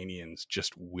Organians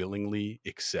just willingly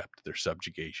accept their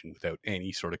subjugation without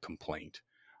any sort of complaint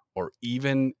or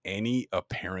even any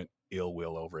apparent ill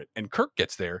will over it. And Kirk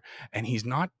gets there, and he's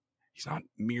not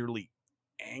merely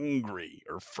angry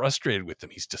or frustrated with them.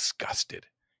 He's disgusted.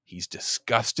 He's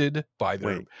disgusted by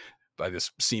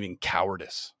this seeming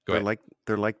cowardice. Go ahead.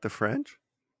 They're like the French?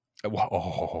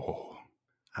 Oh,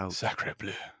 sacre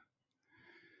bleu.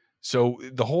 So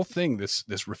the whole thing,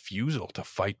 this refusal to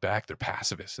fight back, they're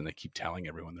pacifists, and they keep telling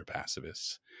everyone they're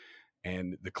pacifists.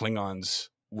 And the Klingons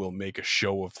will make a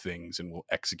show of things and will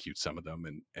execute some of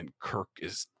them. And Kirk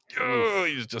is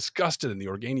he's disgusted, and the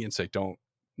Organians say,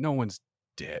 no one's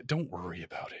dead. Don't worry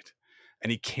about it.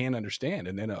 And he can't understand.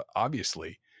 And then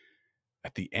obviously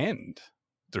at the end,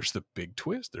 there's the big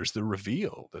twist. There's the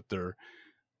reveal that they're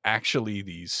actually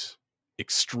these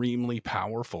extremely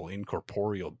powerful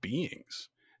incorporeal beings.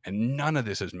 And none of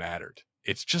this has mattered.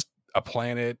 It's just a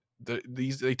planet.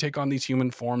 They take on these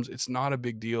human forms. It's not a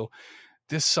big deal.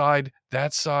 This side,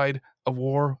 that side, a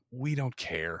war, we don't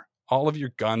care. All of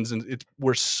your guns, and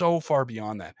we're so far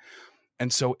beyond that.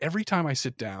 And so every time I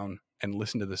sit down and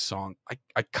listen to this song,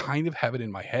 I kind of have it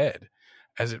in my head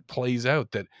as it plays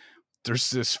out that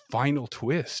there's this final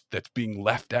twist that's being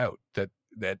left out, that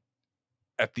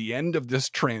at the end of this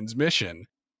transmission,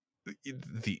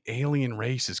 the alien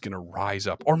race is going to rise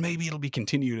up, or maybe it'll be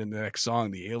continued in the next song.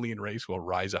 The alien race will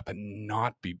rise up and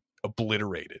not be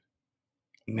obliterated.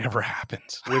 Never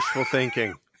happens. Wishful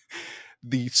thinking.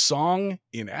 The song,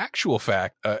 in actual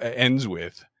fact, ends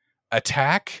with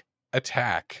attack.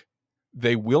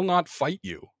 They will not fight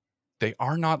you. They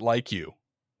are not like you.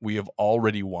 We have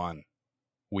already won.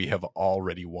 We have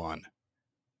already won.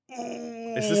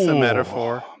 Is this a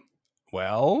metaphor?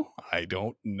 Well, I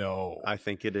don't know. I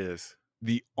think it is.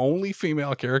 The only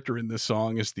female character in this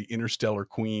song is the interstellar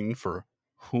queen, for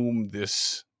whom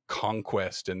this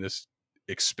conquest and this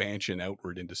expansion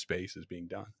outward into space is being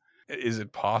done. Is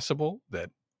it possible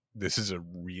that this is a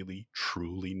really,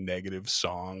 truly negative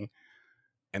song,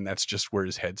 and that's just where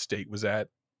his head state was at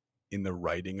in the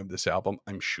writing of this album?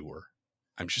 I'm sure.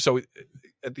 So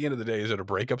at the end of the day, is it a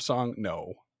breakup song?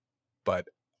 No. But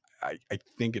I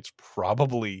think it's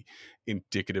probably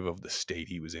indicative of the state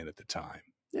he was in at the time.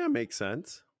 Yeah, makes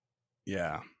sense.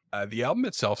 Yeah. The album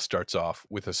itself starts off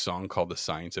with a song called The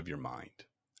Science of Your Mind.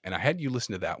 And I had you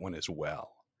listen to that one as well.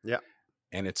 Yeah.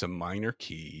 And it's a minor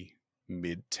key,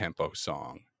 mid-tempo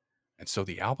song. And so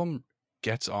the album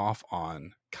gets off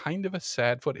on kind of a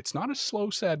sad foot. It's not a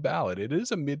slow, sad ballad. It is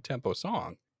a mid-tempo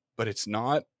song, but it's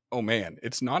not, oh man,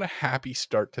 it's not a happy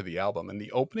start to the album. And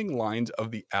the opening lines of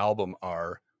the album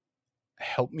are,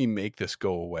 help me make this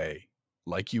go away,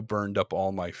 like you burned up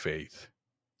all my faith.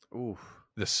 Ooh.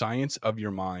 The science of your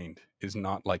mind is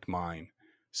not like mine,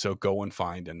 so go and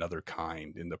find another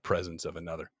kind in the presence of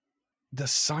another. The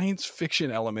science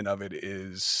fiction element of it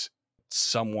is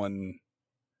someone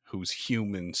who's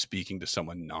human speaking to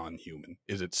someone non-human.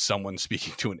 Is it someone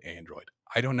speaking to an android?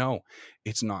 I don't know.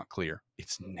 It's not clear.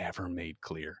 It's never made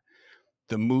clear.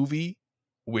 The movie,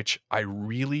 which I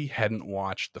really hadn't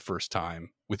watched the first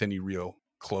time with any real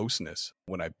closeness,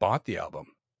 when I bought the album,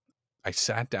 I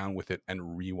sat down with it and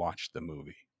rewatched the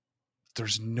movie.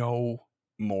 There's no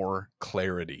more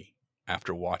clarity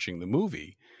after watching the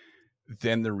movie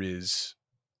than there is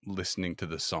listening to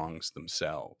the songs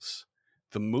themselves.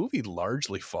 The movie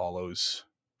largely follows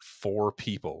four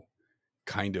people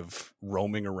kind of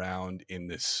roaming around in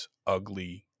this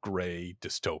ugly, gray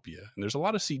dystopia. And there's a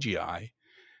lot of CGI,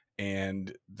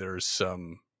 and there's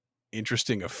some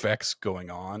interesting effects going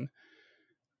on.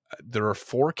 There are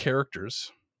 4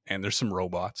 characters, and there's some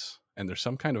robots, and there's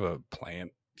some kind of a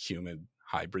plant-human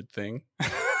hybrid thing.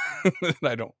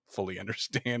 I don't fully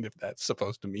understand if that's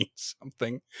supposed to mean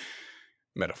something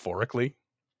metaphorically,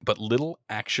 but little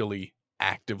actually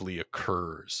actively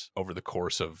occurs over the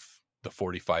course of the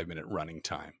 45-minute running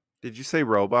time. Did you say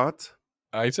robots?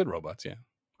 I said robots, yeah.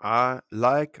 I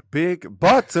like big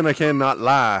butts, and I cannot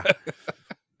lie.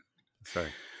 Sorry.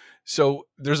 So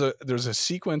there's a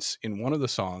sequence in one of the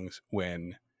songs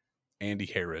when Andy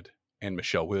Herod and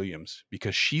Michelle Williams,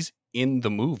 because she's in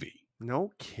the movie.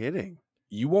 No kidding.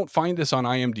 You won't find this on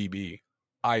IMDb.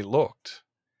 I looked,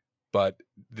 but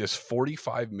this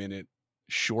 45-minute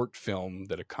short film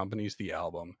that accompanies the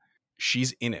album,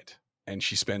 she's in it, and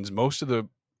she spends most of the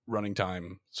running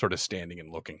time sort of standing and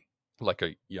looking like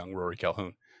a young Rory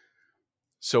Calhoun.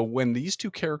 So when these 2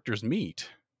 characters meet,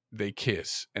 they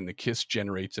kiss, and the kiss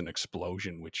generates an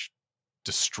explosion which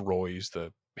destroys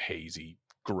the hazy,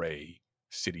 gray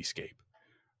cityscape.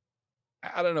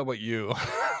 I don't know about you,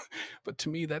 but to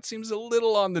me that seems a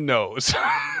little on the nose.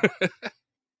 Their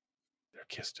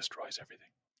kiss destroys everything.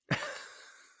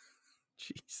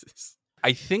 Jesus.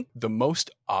 I think the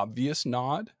most obvious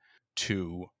nod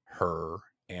to her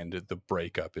and the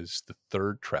breakup is the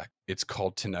 3rd track. It's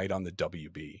called Tonight on the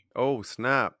WB. Oh,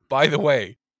 snap. By the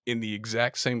way, in the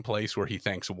exact same place where he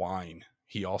thanks wine,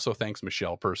 he also thanks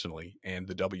Michelle personally and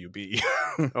the WB.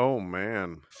 Oh,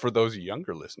 man. For those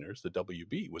younger listeners, the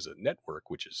WB was a network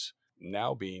which is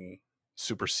now being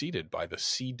superseded by the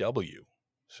CW.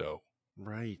 So,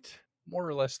 right. More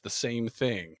or less the same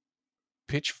thing.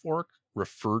 Pitchfork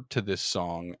referred to this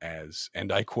song as,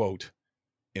 and I quote,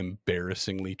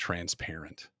 embarrassingly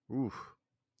transparent. Oof.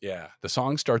 Yeah. The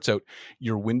song starts out,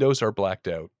 your windows are blacked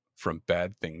out from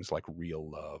bad things like real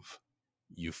love.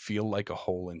 You feel like a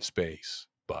hole in space,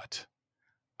 but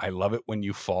I love it when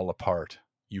you fall apart.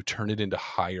 You turn it into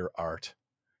higher art.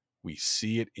 We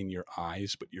see it in your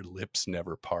eyes, but your lips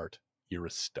never part. You're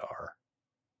a star.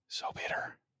 So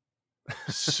bitter.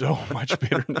 So much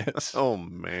bitterness. Oh,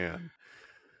 man.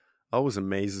 Always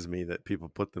amazes me that people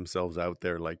put themselves out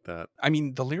there like that. I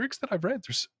mean, the lyrics that I've read,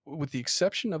 there's, with the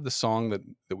exception of the song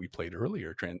that we played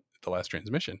earlier, the last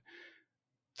transmission,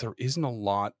 there isn't a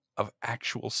lot of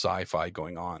actual sci-fi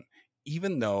going on,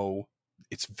 even though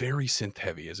it's very synth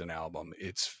heavy as an album.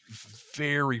 It's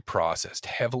very processed,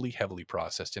 heavily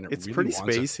processed, and it's really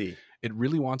pretty spacey. It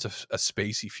really wants a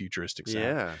spacey, futuristic sound.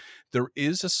 Yeah. There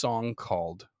is a song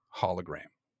called Hologram,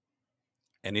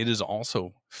 and it is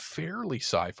also fairly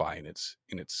sci-fi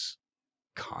in its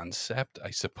concept,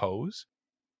 I suppose.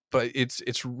 But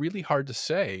it's really hard to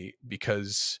say,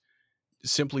 because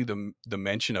simply the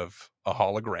mention of a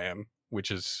hologram, which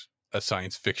is a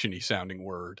science fiction-y sounding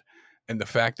word, and the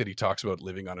fact that he talks about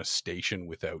living on a station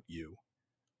without you.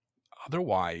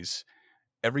 Otherwise,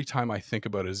 every time I think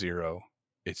about a zero,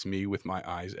 it's me with my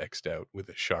eyes X'd out with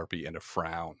a Sharpie and a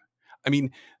frown. I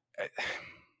mean,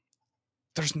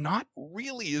 there's not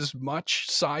really as much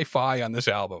sci-fi on this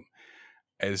album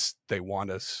as they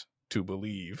want us to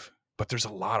believe, but there's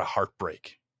a lot of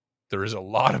heartbreak. There is a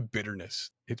lot of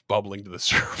bitterness. It's bubbling to the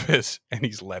surface, and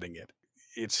he's letting it.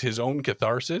 It's his own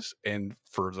catharsis, and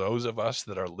for those of us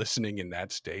that are listening in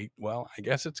that state, well, I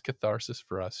guess it's catharsis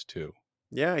for us too.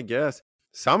 Yeah, I guess.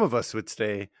 Some of us would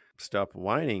say, stop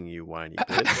whining, you whiny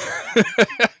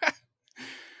bitch.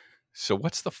 So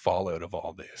what's the fallout of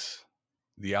all this?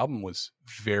 The album was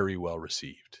very well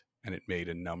received, and it made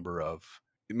a number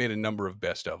of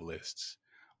best of lists.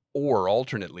 Or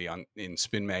alternately, in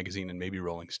Spin Magazine and maybe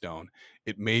Rolling Stone,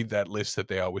 it made that list that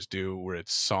they always do, where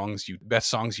it's best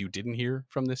songs you didn't hear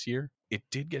from this year. It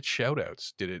did get shout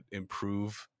outs. Did it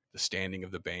improve the standing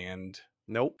of the band?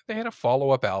 Nope. They had a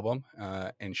follow-up album,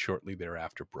 and shortly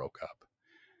thereafter broke up.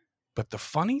 But the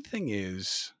funny thing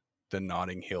is the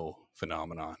Notting Hill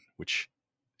phenomenon, which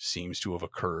seems to have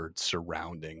occurred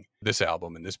surrounding this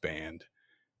album and this band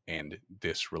and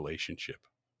this relationship.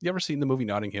 You ever seen the movie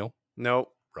Notting Hill? Nope.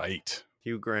 Right.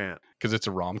 Hugh Grant. Because it's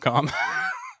a rom-com.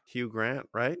 Hugh Grant,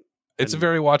 right? It's a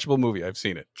very watchable movie. I've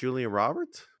seen it. Julia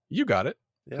Roberts? You got it.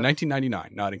 Yeah.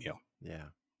 1999, Notting Hill. Yeah.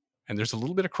 And there's a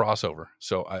little bit of crossover.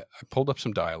 So I pulled up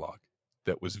some dialogue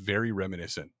that was very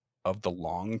reminiscent of the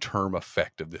long-term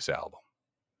effect of this album.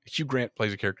 Hugh Grant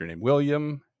plays a character named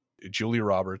William. Julia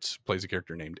Roberts plays a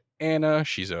character named Anna.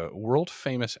 She's a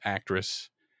world-famous actress,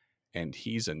 and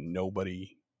he's a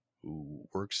nobody who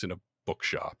works in a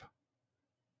bookshop.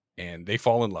 And they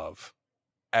fall in love.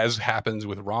 As happens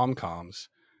with rom-coms,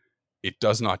 it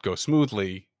does not go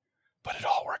smoothly, but it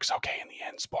all works okay in the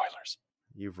end. Spoilers.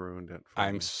 You've ruined it.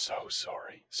 I'm so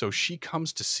sorry. So she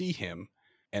comes to see him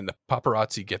and the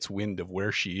paparazzi gets wind of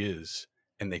where she is,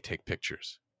 and they take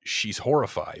pictures. She's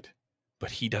horrified,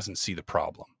 but he doesn't see the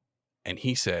problem. And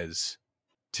he says,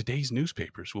 today's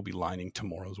newspapers will be lining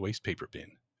tomorrow's waste paper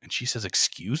bin. And she says,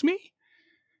 excuse me?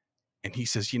 And he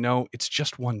says, it's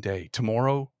just one day.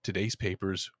 Tomorrow, today's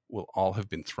papers will all have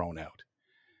been thrown out.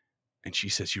 And she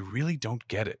says, you really don't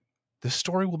get it. This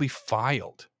story will be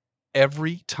filed.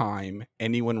 Every time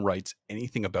anyone writes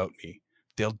anything about me,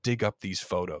 they'll dig up these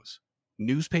photos.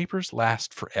 Newspapers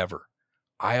last forever.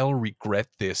 I'll regret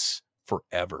this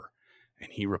forever.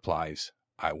 And he replies,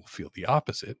 I will feel the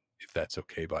opposite if that's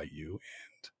okay by you,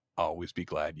 and always be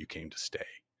glad you came to stay.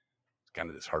 It's kind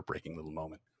of this heartbreaking little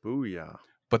moment. Booyah.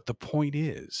 But the point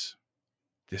is,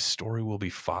 this story will be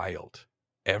filed.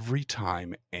 Every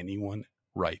time anyone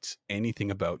writes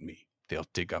anything about me, they'll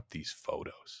dig up these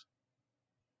photos.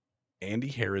 Andy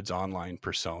Harrod's online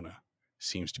persona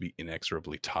seems to be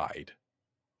inexorably tied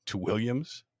to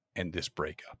Williams and this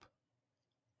breakup.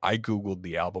 I Googled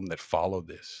the album that followed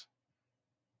this.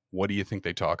 What do you think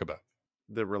they talk about?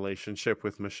 The relationship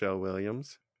with Michelle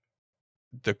Williams.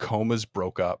 The Comas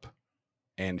broke up,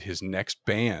 and his next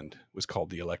band was called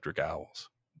the Electric Owls.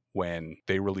 When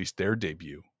they released their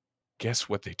debut, guess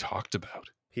what they talked about?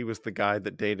 He was the guy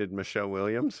that dated Michelle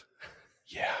Williams?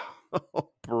 Yeah. Oh,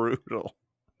 brutal.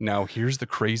 Now, here's the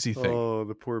crazy thing. Oh,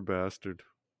 the poor bastard.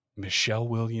 Michelle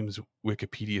Williams'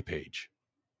 Wikipedia page.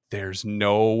 There's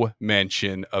no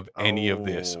mention of any of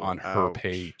this on her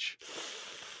page.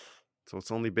 So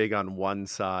it's only big on one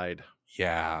side.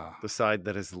 Yeah. The side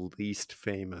that is least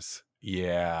famous.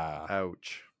 Yeah.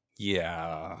 Ouch.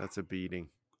 Yeah. That's a beating.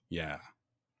 Yeah.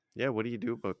 Yeah, what do you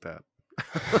do about that?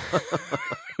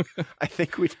 I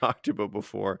think we talked about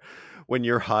before when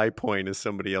your high point is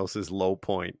somebody else's low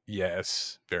point.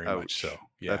 Yes, very much so.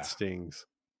 Yeah. That stings.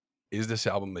 Is this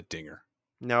album a dinger?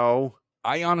 No.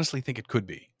 I honestly think it could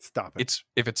be. Stop it.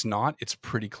 If it's not, it's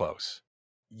pretty close.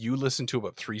 You listen to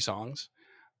about 3 songs.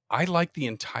 I like the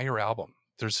entire album.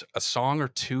 There's a song or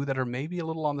two that are maybe a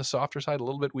little on the softer side, a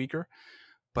little bit weaker,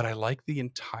 but I like the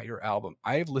entire album.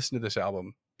 I have listened to this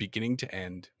album beginning to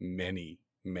end many,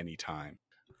 many times.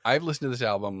 I've listened to this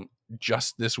album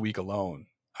just this week alone,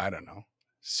 I don't know,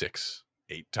 6,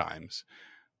 8 times,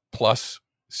 plus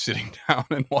sitting down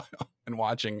and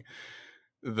watching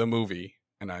the movie.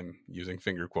 And I'm using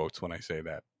finger quotes when I say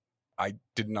that. I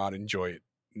did not enjoy it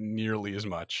nearly as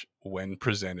much when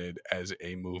presented as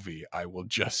a movie. I will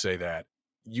just say that.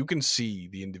 You can see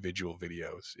the individual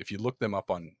videos. If you look them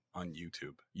up on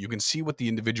YouTube, you can see what the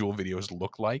individual videos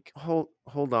look like.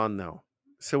 Hold on, though.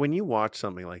 So when you watch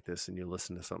something like this and you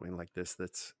listen to something like this,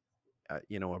 that's,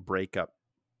 a breakup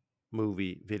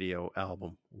movie, video,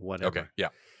 album, whatever. Okay, yeah.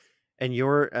 And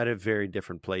you're at a very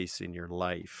different place in your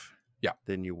life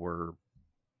than you were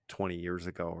 20 years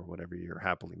ago or whatever. You're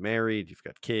happily married, you've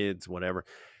got kids, whatever.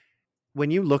 When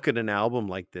you look at an album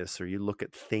like this, or you look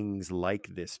at things like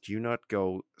this, do you not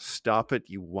go, stop it,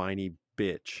 you whiny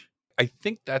bitch? I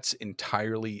think that's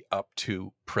entirely up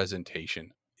to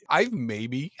presentation. I've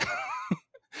maybe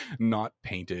not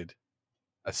painted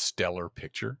a stellar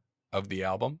picture of the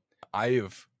album. I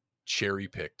have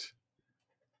cherry-picked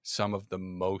some of the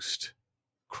most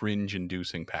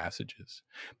cringe-inducing passages,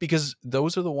 because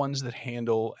those are the ones that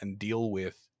handle and deal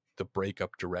with the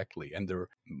breakup directly, and they're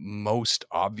most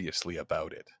obviously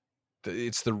about it.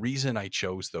 It's the reason I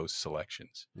chose those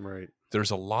selections. Right.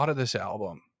 There's a lot of this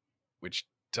album which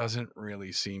doesn't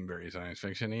really seem very science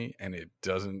fiction-y, and it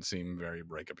doesn't seem very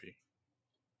breakup-y.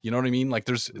 You know what I mean? Like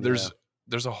there's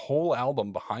a whole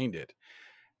album behind it,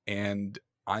 and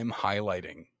I'm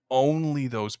highlighting only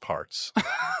those parts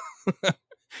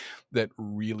that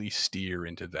really steer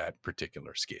into that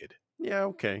particular skid. Yeah,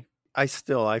 okay. I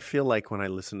feel like when I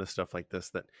listen to stuff like this,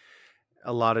 that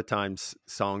a lot of times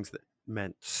songs that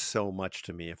meant so much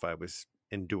to me if I was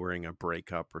enduring a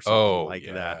breakup or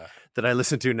something that I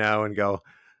listen to now and go,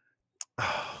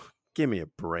 oh, give me a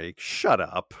break. Shut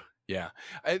up. Yeah.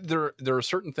 There are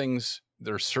certain things,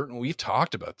 we've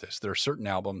talked about this. There are certain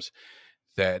albums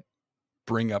that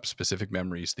bring up specific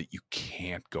memories that you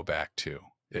can't go back to.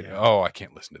 I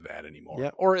can't listen to that anymore.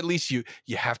 Yep. Or at least you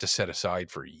have to set aside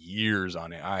for years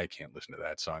on it. I can't listen to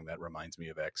that song. That reminds me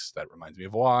of X. That reminds me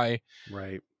of Y.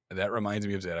 Right. That reminds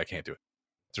me of Z. I can't do it.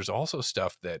 There's also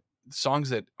songs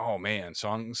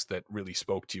that really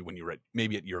spoke to you when you were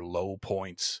maybe at your low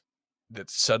points, that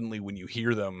suddenly when you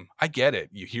hear them, I get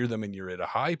it. You hear them and you're at a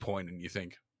high point and you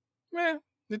think,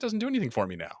 it doesn't do anything for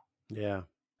me now. Yeah.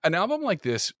 An album like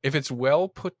this, if it's well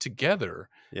put together,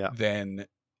 then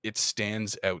it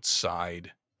stands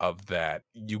outside of that.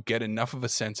 You get enough of a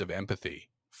sense of empathy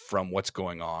from what's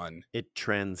going on. It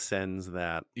transcends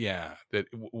that. Yeah, that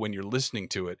when you're listening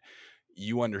to it,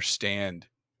 you understand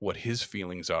what his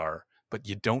feelings are, but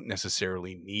you don't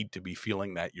necessarily need to be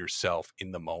feeling that yourself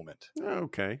in the moment.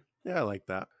 Okay. Yeah, I like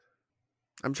that.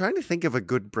 I'm trying to think of a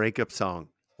good breakup song.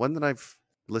 One that I've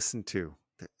listened to.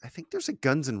 I think there's a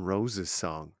Guns N' Roses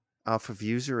song off of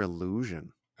Use Your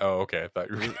Illusion. Oh, okay. I thought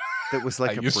you were... That was I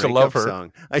like a used to love breakup her.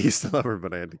 song. I used to love her,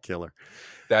 but I had to kill her.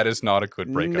 That is not a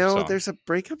good breakup No, song. there's a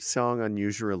breakup song on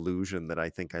Use Your Illusion that I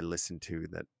think I listened to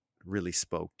that really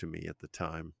spoke to me at the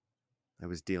time. I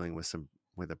was dealing with a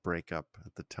breakup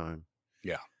at the time.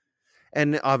 Yeah.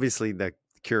 And obviously the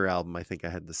Cure album, I think I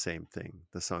had the same thing.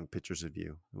 The song Pictures of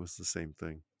You. It was the same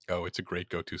thing. Oh, it's a great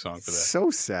go-to song for that.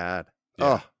 So sad. Yeah.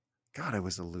 Oh, God, I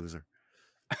was a loser.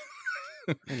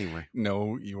 Anyway.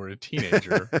 No, you were a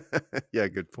teenager. Yeah,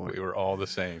 good point. We were all the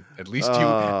same. At least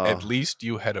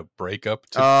you had a breakup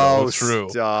to go through.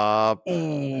 Stop.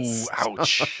 Ooh, Stop.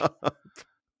 ouch.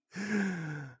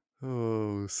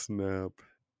 Oh, snap.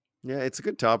 Yeah, it's a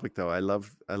good topic though. I love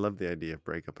the idea of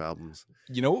breakup albums.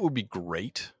 You know what would be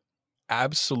great?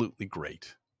 Absolutely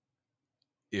great.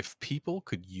 If people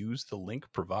could use the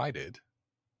link provided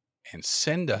and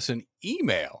send us an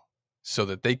email so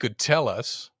that they could tell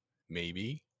us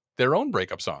maybe their own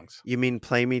breakup songs. You mean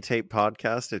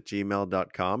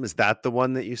playmetatepodcast@gmail.com? Is that the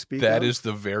one that you speak That of? is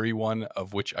the very one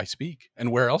of which I speak.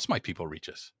 And where else might people reach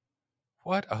us?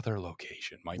 What other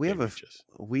location might they reach us?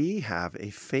 We have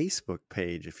a Facebook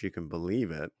page, if you can believe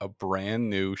it. A brand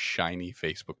new, shiny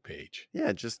Facebook page.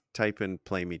 Yeah, just type in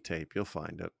Play Me Tape. You'll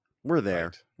find it. We're there.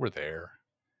 Right. We're there.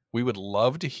 We would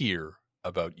love to hear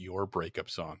about your breakup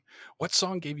song. What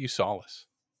song gave you solace?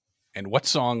 And what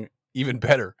song, even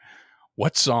better,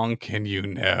 what song can you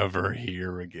never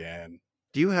hear again?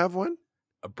 Do you have one?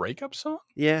 A breakup song?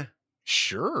 Yeah.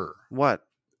 Sure. What?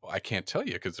 Well, I can't tell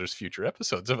you because there's future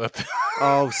episodes about that.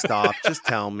 Oh, stop. Just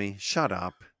tell me. Shut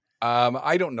up.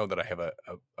 I don't know that I have a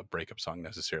breakup song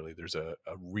necessarily. There's a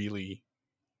really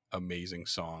amazing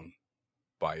song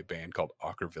by a band called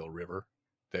Ockerville River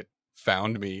that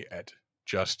found me at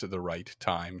just the right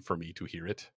time for me to hear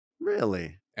it.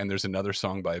 Really? And there's another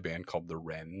song by a band called The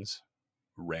Wrens.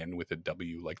 Wren with a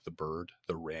W like the bird.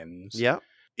 The Wrens. Yeah.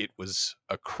 It was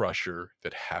a crusher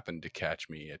that happened to catch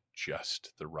me at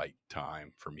just the right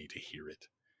time for me to hear it.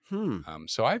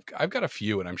 So I've got a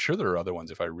few, and I'm sure there are other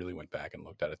ones if I really went back and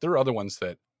looked at it. There are other ones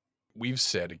that we've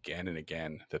said again and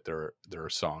again that there are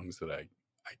songs that I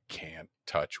can't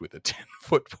touch with a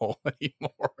 10-foot pole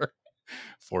anymore,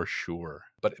 for sure.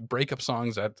 But breakup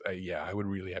songs, I would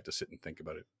really have to sit and think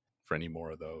about it for any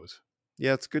more of those.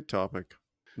 Yeah, it's a good topic.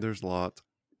 There's a lot.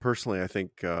 Personally, I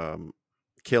think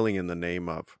Killing in the Name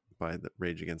Of by the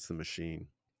Rage Against the Machine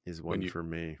is one for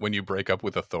me. When you break up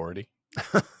with authority?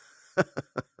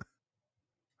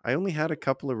 I only had a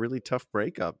couple of really tough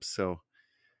breakups, so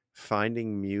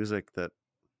finding music that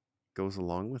goes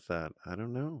along with that, I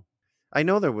don't know. I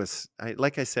know there was,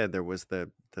 like I said, there was the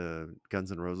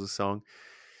Guns N' Roses song,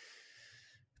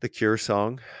 the Cure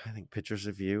song, I think Pictures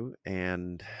of You,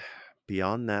 and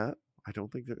beyond that, I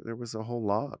don't think that there was a whole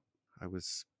lot. I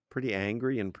was pretty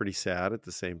angry and pretty sad at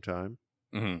the same time.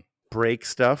 Mm-hmm. Break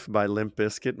Stuff by Limp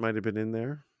Bizkit might have been in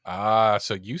there.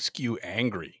 So you skew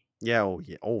angry. Yeah. Oh,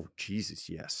 yeah. Oh, Jesus.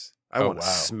 Yes. I want to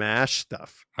smash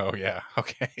stuff. Oh, yeah.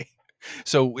 Okay.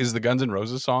 So is the Guns N'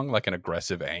 Roses song like an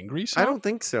aggressive, angry song? I don't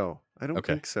think so.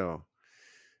 Think so.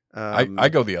 I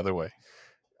go the other way.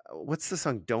 What's the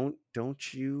song?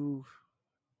 Don't you?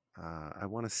 I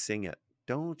want to sing it.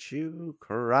 Don't you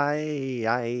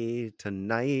cry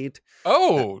tonight.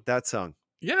 Oh, that song.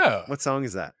 Yeah. What song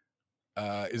is that?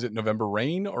 Is it November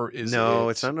Rain or is No,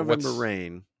 it... it's not November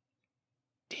Rain.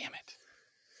 Damn it.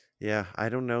 Yeah, I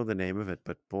don't know the name of it,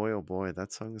 but boy, oh boy,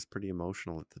 that song was pretty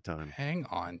emotional at the time. Hang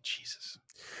on, Jesus.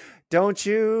 Don't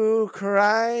you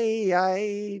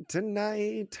cry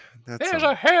tonight. There's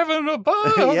a heaven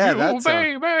above you,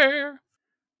 baby.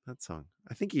 That song.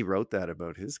 I think he wrote that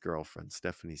about his girlfriend,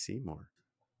 Stephanie Seymour.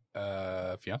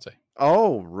 Fiance.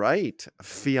 Oh, right.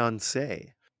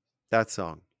 Fiance. That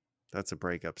song. That's a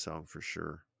breakup song for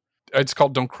sure. It's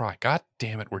called Don't Cry. God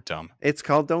damn it, we're dumb. It's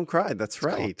called Don't Cry. That's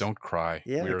right. Don't Cry.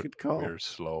 Yeah, good call. We're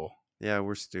slow. Yeah,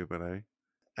 we're stupid, eh?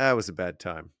 That was a bad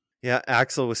time. Yeah,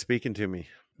 Axl was speaking to me.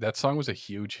 That song was a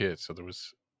huge hit, so there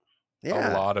was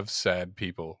a lot of sad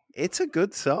people. It's a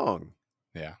good song.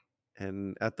 Yeah.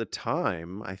 And at the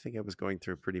time, I think I was going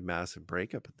through a pretty massive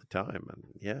breakup at the time. And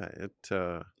yeah, it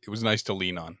was nice to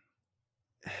lean on.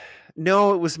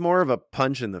 No, it was more of a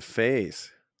punch in the face.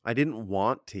 I didn't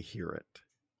want to hear it.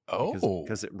 Oh.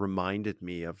 Because it reminded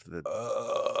me of the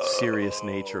serious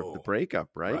nature of the Oh, breakup,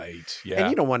 right? right. And Yeah.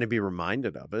 you don't want to be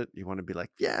reminded of it. You want to be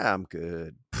like, yeah, I'm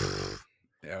good. I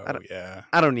Oh, don't, yeah.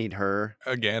 I don't need her.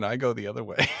 Again, I go the other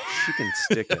way. She can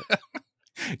stick it.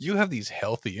 You have these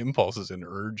healthy impulses and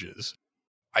urges.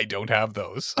 I don't have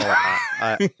those. Oh,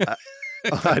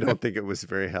 I don't think it was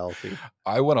very healthy.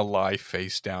 I want to lie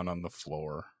face down on the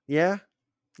floor. Yeah,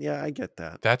 I get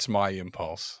that. That's my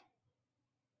impulse.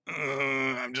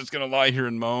 I'm just gonna lie here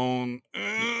and moan.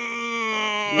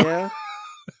 Yeah.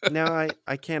 No,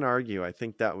 I can't argue. I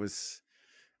think that was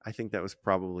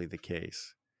probably the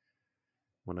case.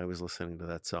 When I was listening to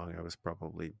that song, I was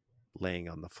probably laying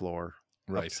on the floor,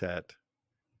 Right. upset.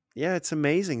 Yeah, it's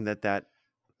amazing that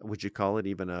would you call it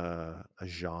even a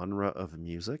genre of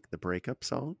music, the breakup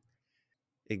song,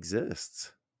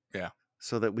 exists. Yeah.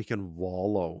 So that we can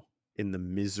wallow in the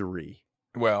misery.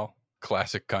 Well,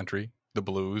 classic country, the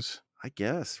blues. I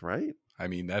guess, right? I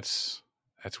mean, that's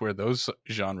where those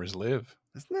genres live.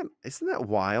 Isn't that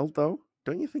wild though?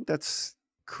 Don't you think that's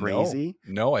crazy?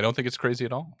 No, I don't think it's crazy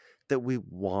at all. That we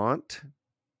want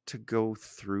to go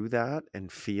through that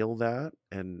and feel that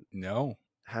and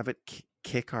have it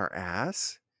kick our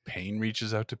ass. Pain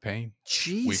reaches out to pain.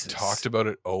 Jesus. We've talked about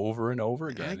it over and over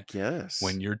again. I guess.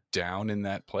 When you're down in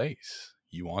that place,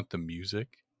 you want the music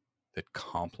that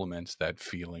complements that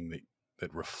feeling,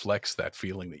 that reflects that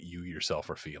feeling that you yourself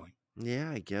are feeling.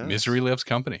 Yeah, I guess. Misery Loves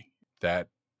Company. That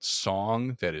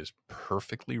song that is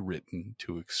perfectly written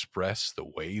to express the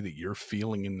way that you're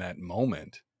feeling in that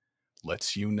moment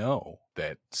lets you know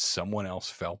that someone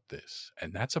else felt this.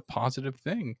 And that's a positive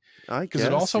thing. Because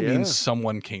it also means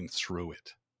someone came through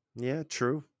it. Yeah,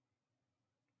 true.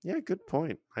 Yeah, good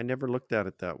point. I never looked at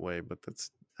it that way, but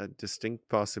that's a distinct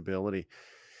possibility.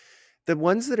 The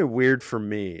ones that are weird for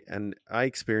me, and I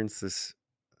experienced this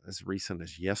as recent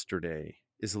as yesterday,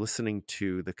 is listening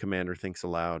to The Commander Thinks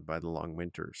Aloud by the Long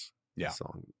Winters. Yeah.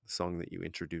 The song that you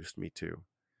introduced me to.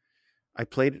 I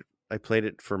played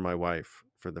it for my wife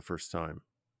for the first time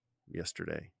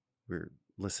yesterday. We were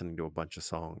listening to a bunch of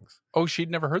songs. Oh, she'd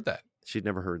never heard that. She'd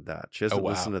never heard that. She hasn't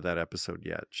listened to that episode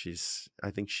yet. I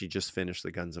think she just finished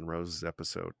the Guns N' Roses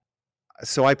episode.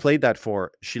 So I played that for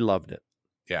her. She loved it.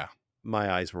 Yeah.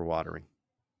 My eyes were watering.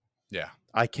 Yeah.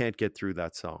 I can't get through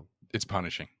that song. It's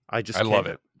punishing. I love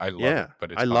it. I love it,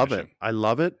 but it's I punishing. love it. I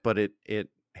love it, but it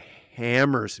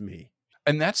hammers me.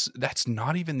 And that's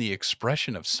not even the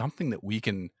expression of something that we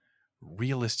can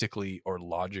realistically or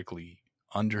logically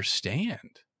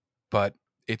understand. But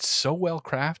it's so well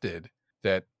crafted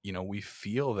that, we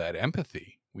feel that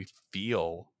empathy. We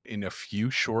feel in a few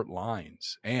short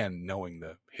lines, and knowing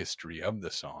the history of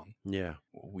the song. Yeah.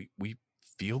 We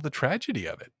feel the tragedy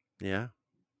of it. Yeah.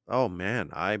 Oh man,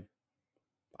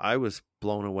 I was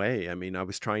blown away. I mean, I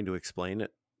was trying to explain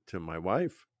it to my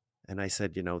wife, and I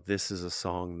said, this is a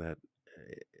song that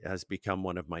has become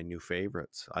one of my new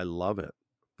favorites. I love it.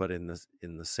 But in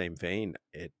the same vein,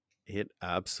 it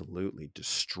absolutely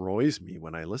destroys me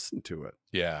when I listen to it.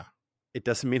 Yeah. It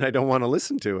doesn't mean I don't want to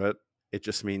listen to it. It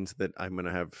just means that I'm going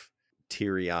to have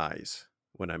teary eyes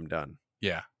when I'm done.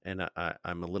 Yeah. And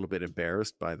I'm a little bit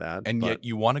embarrassed by that. And yet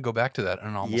you want to go back to that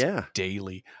on almost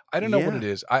daily. I don't know what it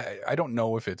is. I don't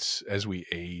know if it's as we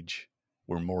age,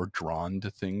 we're more drawn to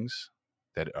things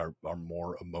that are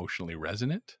more emotionally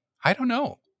resonant. I don't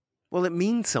know. Well, it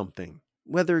means something.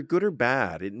 Whether good or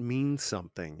bad, it means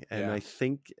something. And I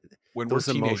think when those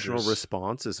emotional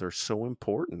responses are so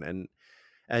important. And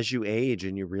as you age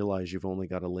and you realize you've only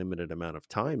got a limited amount of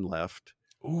time left.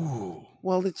 Ooh.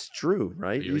 Well, it's true,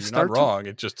 right? You're not wrong.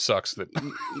 It just sucks that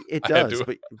it does.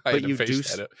 But you do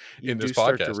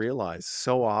start to realize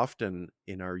so often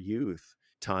in our youth,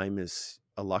 time is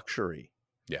a luxury.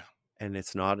 Yeah. And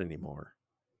it's not anymore.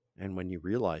 And when you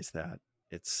realize that,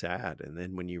 it's sad. And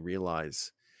then when you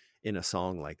realize in a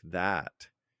song like that,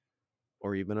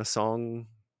 or even a song,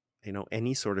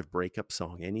 any sort of breakup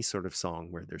song, any sort of song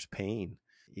where there's pain,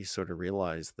 you sort of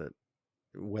realize that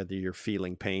whether you're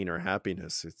feeling pain or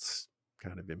happiness, it's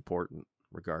kind of important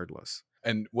regardless.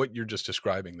 And what you're just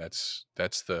describing, that's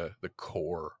the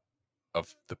core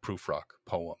of the Proof Rock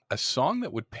poem. A song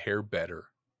that would pair better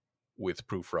with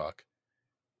Proof Rock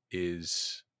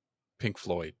is Pink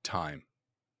Floyd, Time.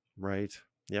 Right.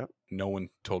 Yep. No one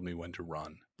told me when to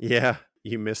run. Yeah.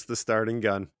 You missed the starting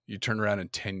gun. You turn around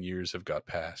and 10 years have got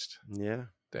past. Yeah.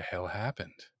 The hell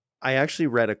happened? I actually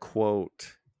read a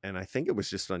quote, and I think it was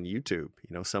just on YouTube.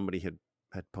 Somebody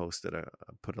had posted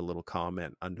put a little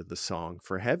comment under the song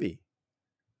for Heavy,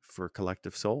 for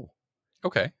Collective Soul.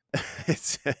 Okay. It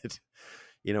said,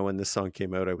 when this song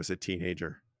came out, I was a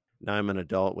teenager. Now I'm an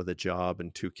adult with a job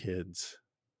and 2 kids.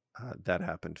 That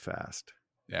happened fast.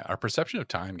 Yeah, our perception of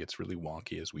time gets really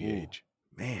wonky as we age.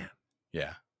 Man.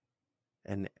 Yeah.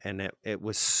 And it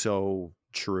was so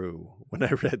true when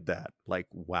I read that. Like,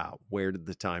 wow, where did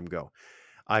the time go?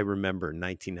 I remember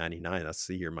 1999. That's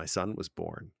the year my son was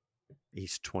born.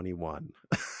 He's 21.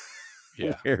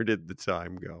 Yeah. Where did the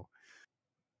time go?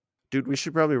 Dude, we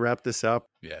should probably wrap this up.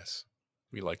 Yes.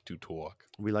 We like to talk.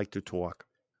 We like to talk.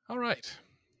 All right.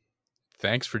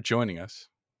 Thanks for joining us.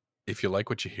 If you like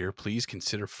what you hear, please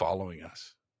consider following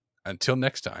us. Until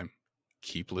next time,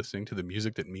 keep listening to the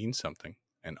music that means something,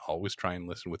 and always try and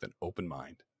listen with an open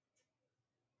mind.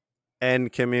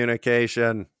 End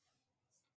communication.